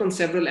worked on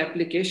several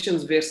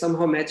applications where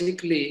somehow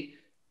magically,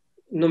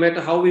 no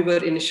matter how we were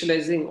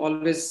initializing,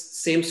 always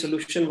same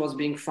solution was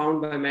being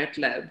found by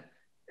MATLAB.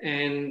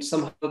 And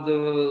somehow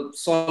the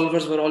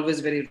solvers were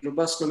always very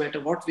robust no matter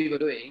what we were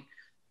doing.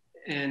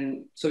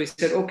 And so we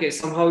said, okay,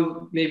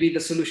 somehow maybe the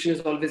solution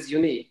is always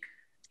unique.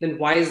 Then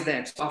why is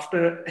that? So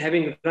after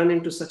having run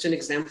into such an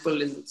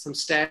example in some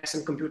stats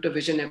and computer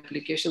vision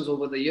applications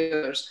over the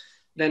years,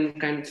 then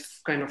kind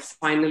of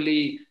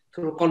finally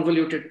through a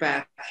convoluted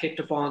path hit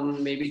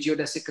upon maybe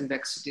geodesic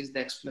convexity is the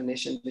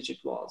explanation, which it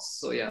was.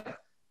 So yeah,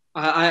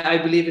 I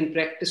believe in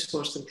practice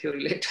first and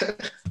theory later.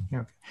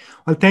 Yeah.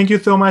 Well, thank you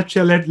so much.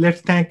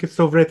 Let's thank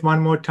Suvrit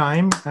one more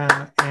time.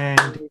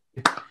 And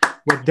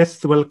with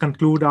this, we'll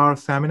conclude our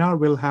seminar.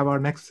 We'll have our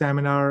next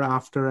seminar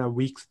after a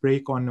week's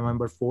break on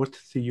November 4th.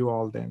 See you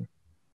all then.